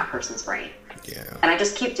wasting in that person's brain. Yeah. And I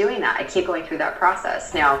just keep doing that. I keep going through that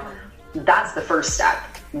process. Now, that's the first step.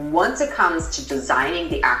 Once it comes to designing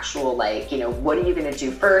the actual, what are you going to do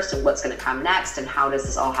first and what's going to come next and how does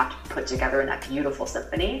this all have to put together in that beautiful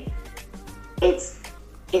symphony? It's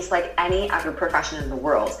like any other profession in the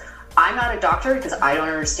world. I'm not a doctor because I don't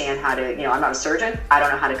understand how to, I'm not a surgeon. I don't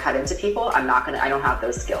know how to cut into people. I don't have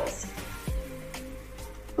those skills.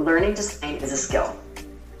 Learning design is a skill.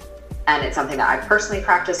 And it's something that I've personally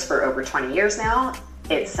practiced for over 20 years now.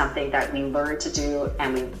 It's something that we learn to do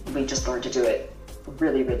and we just learn to do it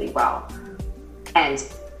really, really well. And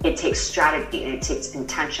it takes strategy and it takes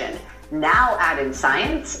intention. Now add in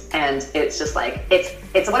science and it's just like,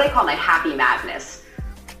 it's what I call my happy madness.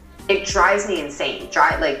 It drives me insane.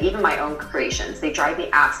 Even my own creations, they drive me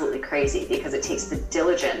absolutely crazy because it takes the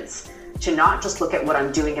diligence to not just look at what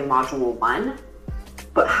I'm doing in module 1,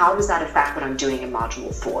 but how does that affect what I'm doing in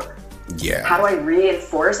module 4? Yeah. How do I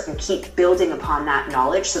reinforce and keep building upon that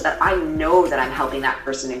knowledge so that I know that I'm helping that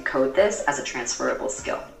person encode this as a transferable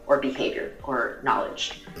skill or behavior or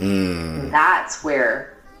knowledge? That's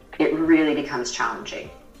where it really becomes challenging.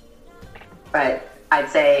 But I'd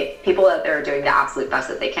say people out there are doing the absolute best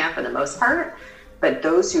that they can for the most part, but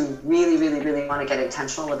those who really, really, really want to get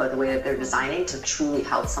intentional about the way that they're designing to truly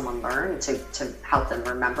help someone learn, to help them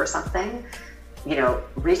remember something,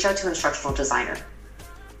 reach out to an instructional designer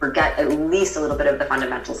or get at least a little bit of the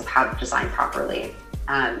fundamentals of how to design properly.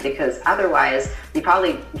 Because otherwise, you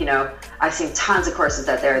probably, I've seen tons of courses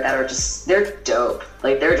out there that are they're dope.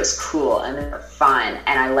 Like they're just cool and they're fun.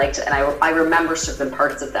 And I liked it. And I remember certain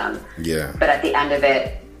parts of them. Yeah. But at the end of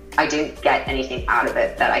it, I didn't get anything out of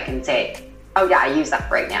it that I can say, oh yeah, I use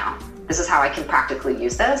that right now. This is how I can practically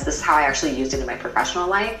use this. This is how I actually used it in my professional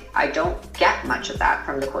life. I don't get much of that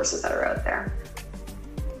from the courses that are out there.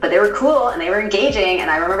 But they were cool and they were engaging, and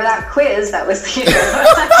I remember that quiz that was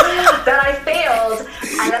that I failed,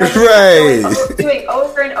 and then I just kept doing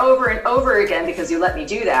over and over and over again because you let me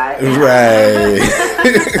do that. Right.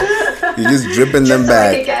 You're just dripping them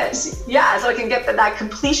back. So I can get that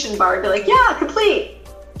completion bar and be like, yeah, complete,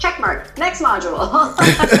 check mark, next module.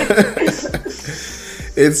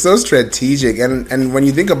 It's so strategic, and when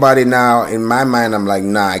you think about it now, in my mind, I'm like,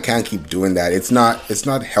 nah, I can't keep doing that. It's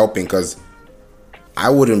not helping because I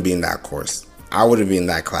wouldn't be in that course. I wouldn't be in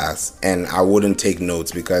that class, and I wouldn't take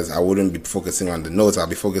notes because I wouldn't be focusing on the notes. I'll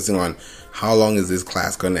be focusing on how long is this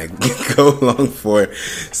class going to go along for.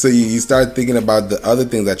 So you start thinking about the other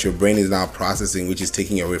things that your brain is now processing, which is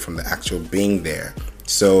taking you away from the actual being there.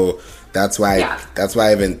 So that's why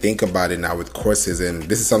I even think about it now with courses, and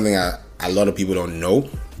this is something I a lot of people don't know.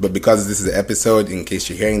 But because this is an episode, in case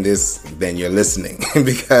you're hearing this, then you're listening.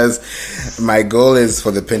 Because my goal is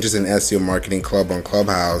for the Pinterest and SEO Marketing Club on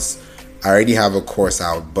Clubhouse. I already have a course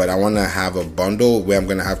out, but I want to have a bundle where I'm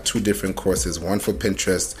going to have 2 different courses, one for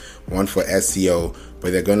Pinterest, one for SEO,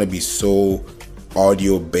 but they're going to be so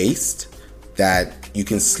audio based that you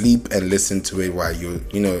can sleep and listen to it while you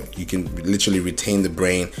can literally retain the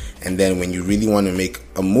brain. And then when you really want to make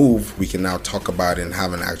a move, we can now talk about it and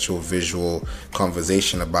have an actual visual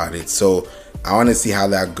conversation about it. So I want to see how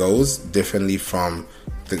that goes differently from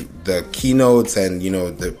the keynotes and,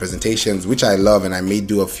 the presentations, which I love. And I may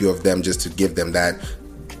do a few of them just to give them that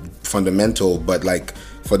fundamental, but like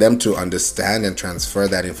for them to understand and transfer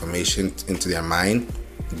that information into their mind,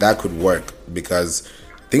 that could work because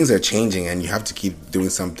things are changing and you have to keep doing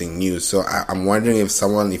something new. So I'm wondering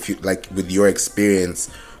if you like, with your experience,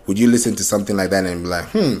 would you listen to something like that and be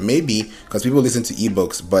like, maybe, because people listen to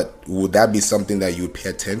ebooks, but would that be something that you would pay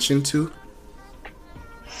attention to?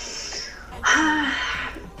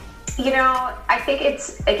 I think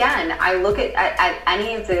it's, again, I look at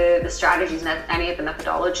any of the strategies and any of the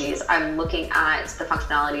methodologies, I'm looking at the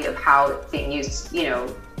functionality of how it's being used,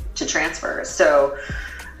 to transfer. So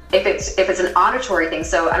if it's an auditory thing,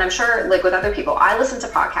 and I'm sure like with other people, I listen to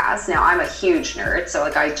podcasts. Now I'm a huge nerd, so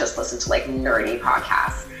like I just listen to like nerdy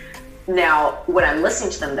podcasts. Now when I'm listening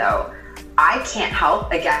to them though, I can't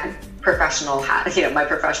help, again, my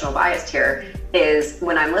professional bias here is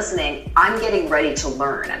when I'm listening, I'm getting ready to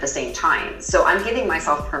learn at the same time. So I'm giving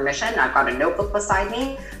myself permission. I've got a notebook beside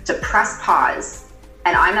me to press pause.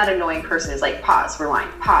 And I'm not an annoying person who's like, pause, rewind.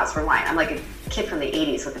 I'm like a kid from the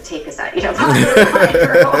 80s with a tape cassette, pause,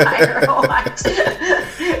 rewind.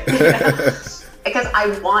 Because I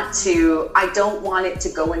don't want it to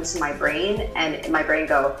go into my brain and my brain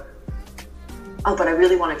go, oh, but I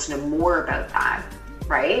really wanted to know more about that,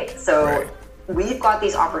 right? So we've got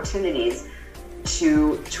these opportunities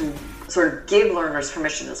to sort of give learners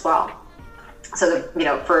permission as well. So,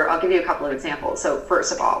 I'll give you a couple of examples. So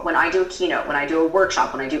first of all, when I do a keynote, when I do a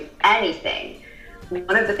workshop, when I do anything,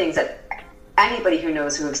 one of the things that anybody who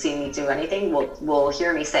knows who have seen me do anything will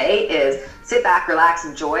hear me say is sit back, relax,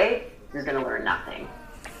 enjoy. You're going to learn nothing.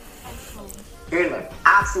 You're going to learn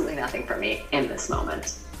absolutely nothing from me in this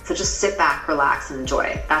moment. So just sit back, relax, and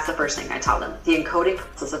enjoy. That's the first thing I tell them. The encoding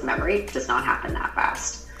process of memory does not happen that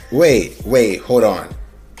fast. Wait, hold on.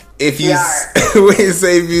 If you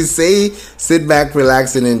say sit back,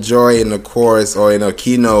 relax, and enjoy in a course or in a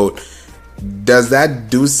keynote, does that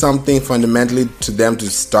do something fundamentally to them to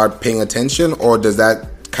start paying attention, or does that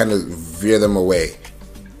kind of veer them away?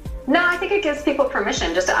 No, I think it gives people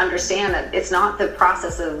permission just to understand that it's not the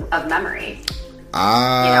process of memory.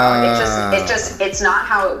 It's not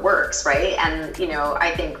how it works, right? And,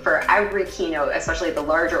 I think for every keynote, especially the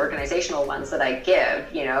larger organizational ones that I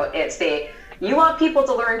give, you want people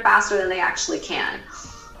to learn faster than they actually can.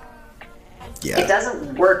 Yeah. It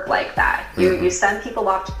doesn't work like that. You send people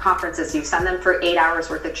off to conferences, you send them for 8 hours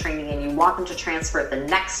worth of training, and you want them to transfer it the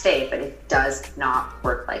next day, but it does not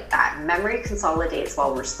work like that. Memory consolidates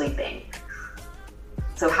while we're sleeping.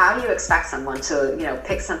 So how do you expect someone to,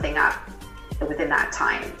 pick something up within that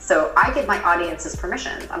time? So I give my audiences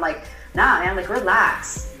permission. I'm like, nah, man, like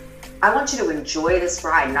relax. I want you to enjoy this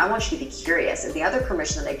ride and I want you to be curious. And the other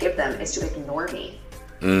permission that I give them is to ignore me.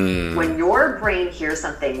 When your brain hears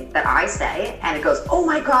something that I say and it goes, oh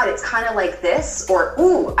my God, it's kind of like this, or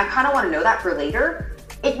ooh, I kind of want to know that for later,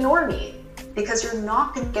 ignore me, because you're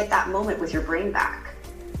not going to get that moment with your brain back.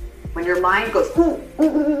 When your mind goes, ooh, ooh,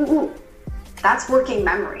 ooh, ooh, ooh, that's working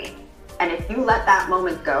memory. And if you let that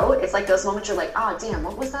moment go, it's like those moments you're like, oh, damn,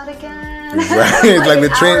 what was that again? Right, like the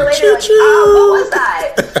train. Later, like, oh, what was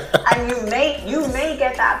that? And you may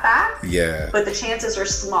get that back. Yeah. But the chances are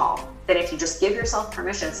small that if you just give yourself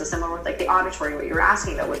permission, so similar with like the auditory, what you were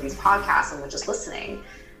asking about with these podcasts and with just listening,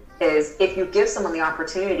 is if you give someone the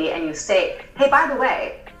opportunity and you say, hey, by the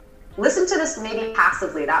way, listen to this maybe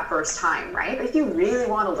passively that first time, right? But if you really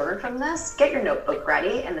want to learn from this, get your notebook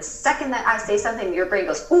ready. And the second that I say something, your brain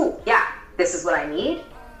goes, ooh, yeah, this is what I need.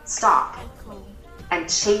 Stop and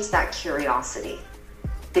chase that curiosity.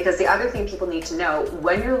 Because the other thing people need to know,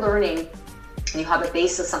 when you're learning and you have a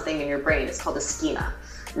base of something in your brain, it's called a schema.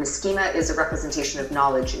 And the schema is a representation of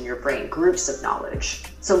knowledge in your brain, groups of knowledge.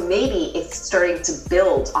 So maybe it's starting to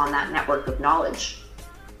build on that network of knowledge.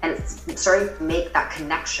 And it's starting to make that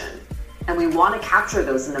connection. And we want to capture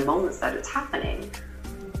those in the moments that it's happening.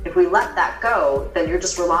 If we let that go, then you're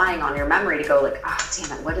just relying on your memory to go like,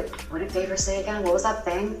 damn it, what did Favor say again? What was that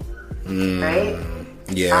thing? Right?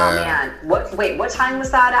 Yeah. Oh man, what time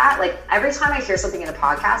was that at? Like every time I hear something in a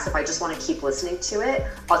podcast, if I just want to keep listening to it,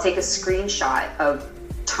 I'll take a screenshot of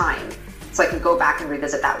time so I can go back and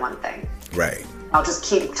revisit that one thing. Right. I'll just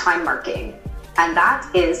keep time marking. And that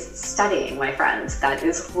is studying, my friends. That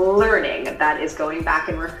is learning. That is going back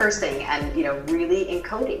and rehearsing and, really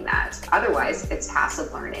encoding that. Otherwise, it's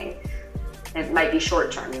passive learning. It might be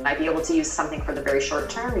short term. You might be able to use something for the very short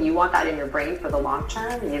term. You want that in your brain for the long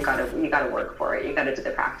term. You gotta work for it. You gotta do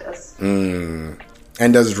the practice. And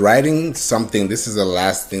does writing something? This is the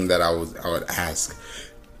last thing that I would ask.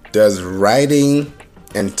 Does writing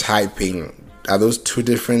and typing, are those two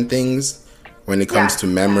different things when it comes to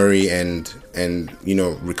memory and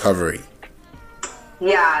recovery?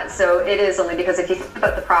 Yeah, so it is, only because if you think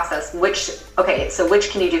about the process, which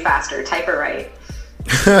can you do faster, type or write?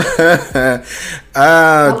 Well,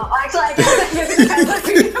 actually, I guess it depends on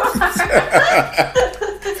who you are.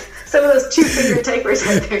 Some of those 2-finger typers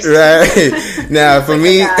out there. Right. Now, for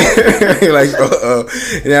me,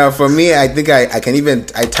 Now, for me, I think I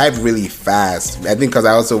type really fast. I think because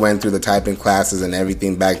I also went through the typing classes and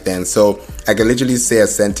everything back then. So I can literally say a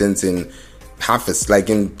sentence in I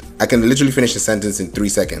can literally finish a sentence in 3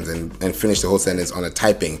 seconds and finish the whole sentence on a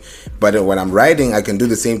typing. But when I'm writing, I can do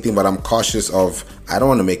the same thing, but I'm cautious of, I don't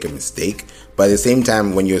want to make a mistake. But at the same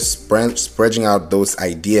time, when you're spreading out those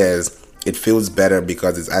ideas, it feels better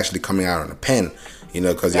because it's actually coming out on a pen,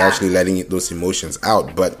 because you're actually letting those emotions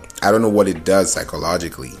out. But I don't know what it does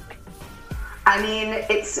psychologically. I mean,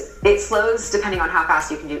 it slows depending on how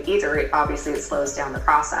fast you can do either. Obviously, it slows down the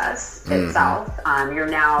process itself.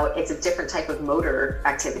 It's a different type of motor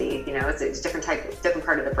activity. It's a different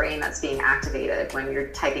part of the brain that's being activated when you're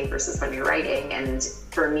typing versus when you're writing. And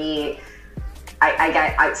for me,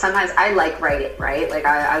 I sometimes I like writing, right? Like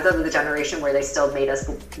I was of the generation where they still made us,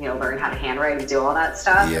 learn how to handwrite and do all that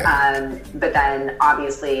stuff. Yeah. But then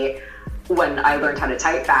obviously, when I learned how to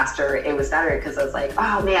type faster, it was better because I was like,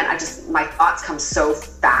 oh man, my thoughts come so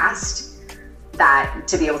fast that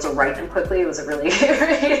to be able to write them quickly was really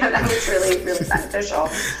really beneficial.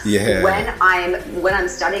 Yeah. When I'm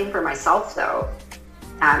studying for myself though,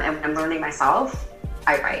 and when I'm learning myself,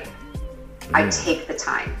 I write. I take the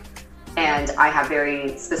time. And I have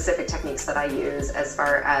very specific techniques that I use as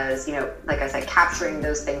far as, like I said, capturing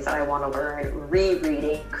those things that I want to learn,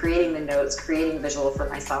 rereading, creating the notes, creating a visual for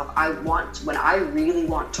myself. When I really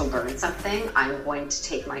want to learn something, I'm going to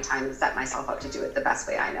take my time and set myself up to do it the best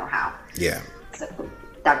way I know how. Yeah. So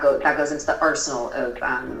that goes into the arsenal of,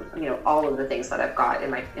 all of the things that I've got in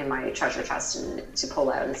my treasure chest and to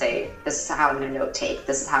pull out and say, this is how I'm going to note take.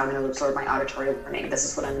 This is how I'm going to absorb my auditory learning. This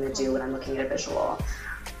is what I'm going to do when I'm looking at a visual.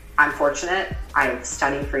 I'm fortunate. I've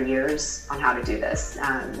studied for years on how to do this.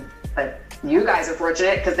 But you guys are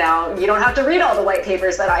fortunate because now you don't have to read all the white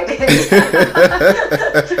papers that I did.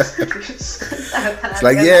 It's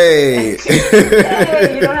like, yay.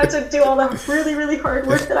 Yay! You don't have to do all the really, really hard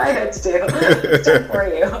work that I had to do. It's done for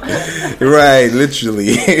you. Right,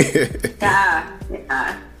 literally. Yeah.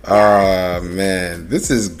 Oh, man.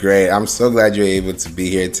 This is great. I'm so glad you're able to be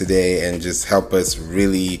here today and just help us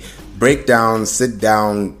really break down, sit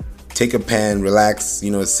down, take a pen, relax,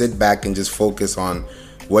 sit back and just focus on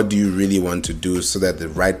what do you really want to do so that the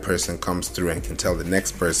right person comes through and can tell the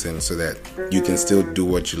next person so that you can still do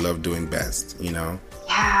what you love doing best,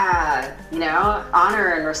 Yeah,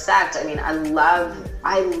 honor and respect. I mean, I love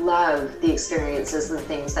the experiences and the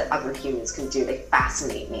things that other humans can do. They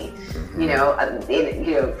fascinate me,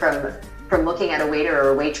 from looking at a waiter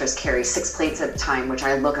or a waitress carry 6 plates at a time, which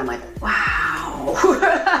I'm like, wow,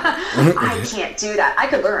 I can't do that. I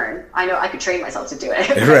could learn. I know I could train myself to do it.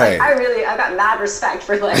 Right. I've got mad respect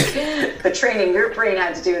for the training your brain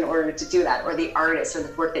had to do in order to do that, or the artist or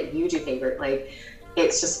the work that you do favorite.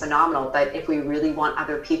 It's just phenomenal. But if we really want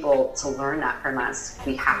other people to learn that from us,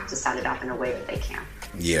 we have to set it up in a way that they can.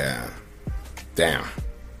 Yeah. Damn.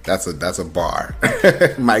 That's a bar.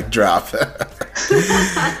 Mic drop.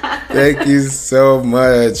 Thank you so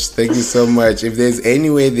much. If there's any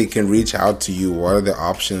way they can reach out to you, what are the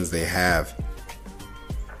options they have?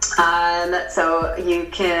 So you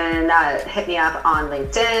can hit me up on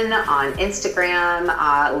LinkedIn, on Instagram.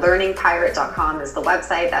 Learningpirate.com is the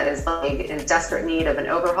website that is in desperate need of an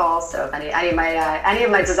overhaul. So if any of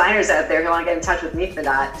my designers out there who want to get in touch with me for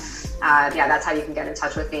that, that's how you can get in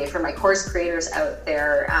touch with me. For my course creators out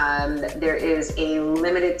there, there is a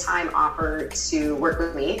limited time offer to work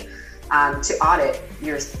with me to audit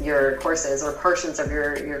your courses or portions of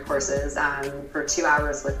your courses for 2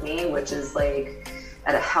 hours with me, which is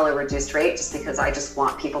at a hella reduced rate, just because I just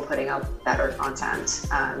want people putting out better content.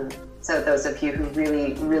 So those of you who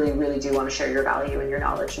really, really, really do want to share your value and your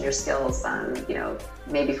knowledge and your skills, you know,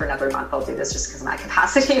 maybe for another month I'll do this just because of my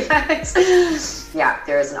capacity. But yeah,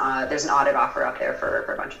 there's an audit offer up there for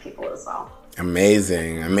a bunch of people as well.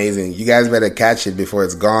 Amazing. You guys better catch it before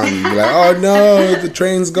it's gone. You'll be like, oh no, the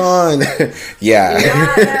train's gone.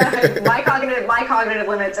 Yeah. My cognitive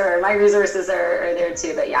limits or my resources are there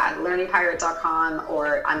too. But yeah, learningpirate.com,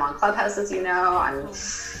 or I'm on Clubhouse, as you know.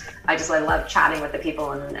 I love chatting with the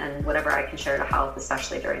people and whatever I can share to help,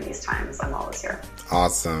 especially during these times. I'm always here.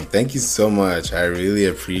 Awesome. Thank you so much. I really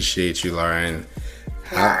appreciate you, Lauren.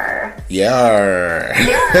 Yar. Yar.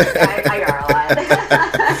 I yar a lot.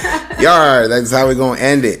 Yar. That's how we're going to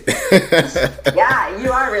end it. Yeah,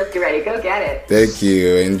 you are really ready. Go get it. Thank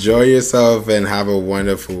you. Enjoy yourself and have a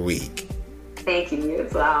wonderful week. Thank you. You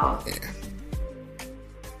as well. Yeah.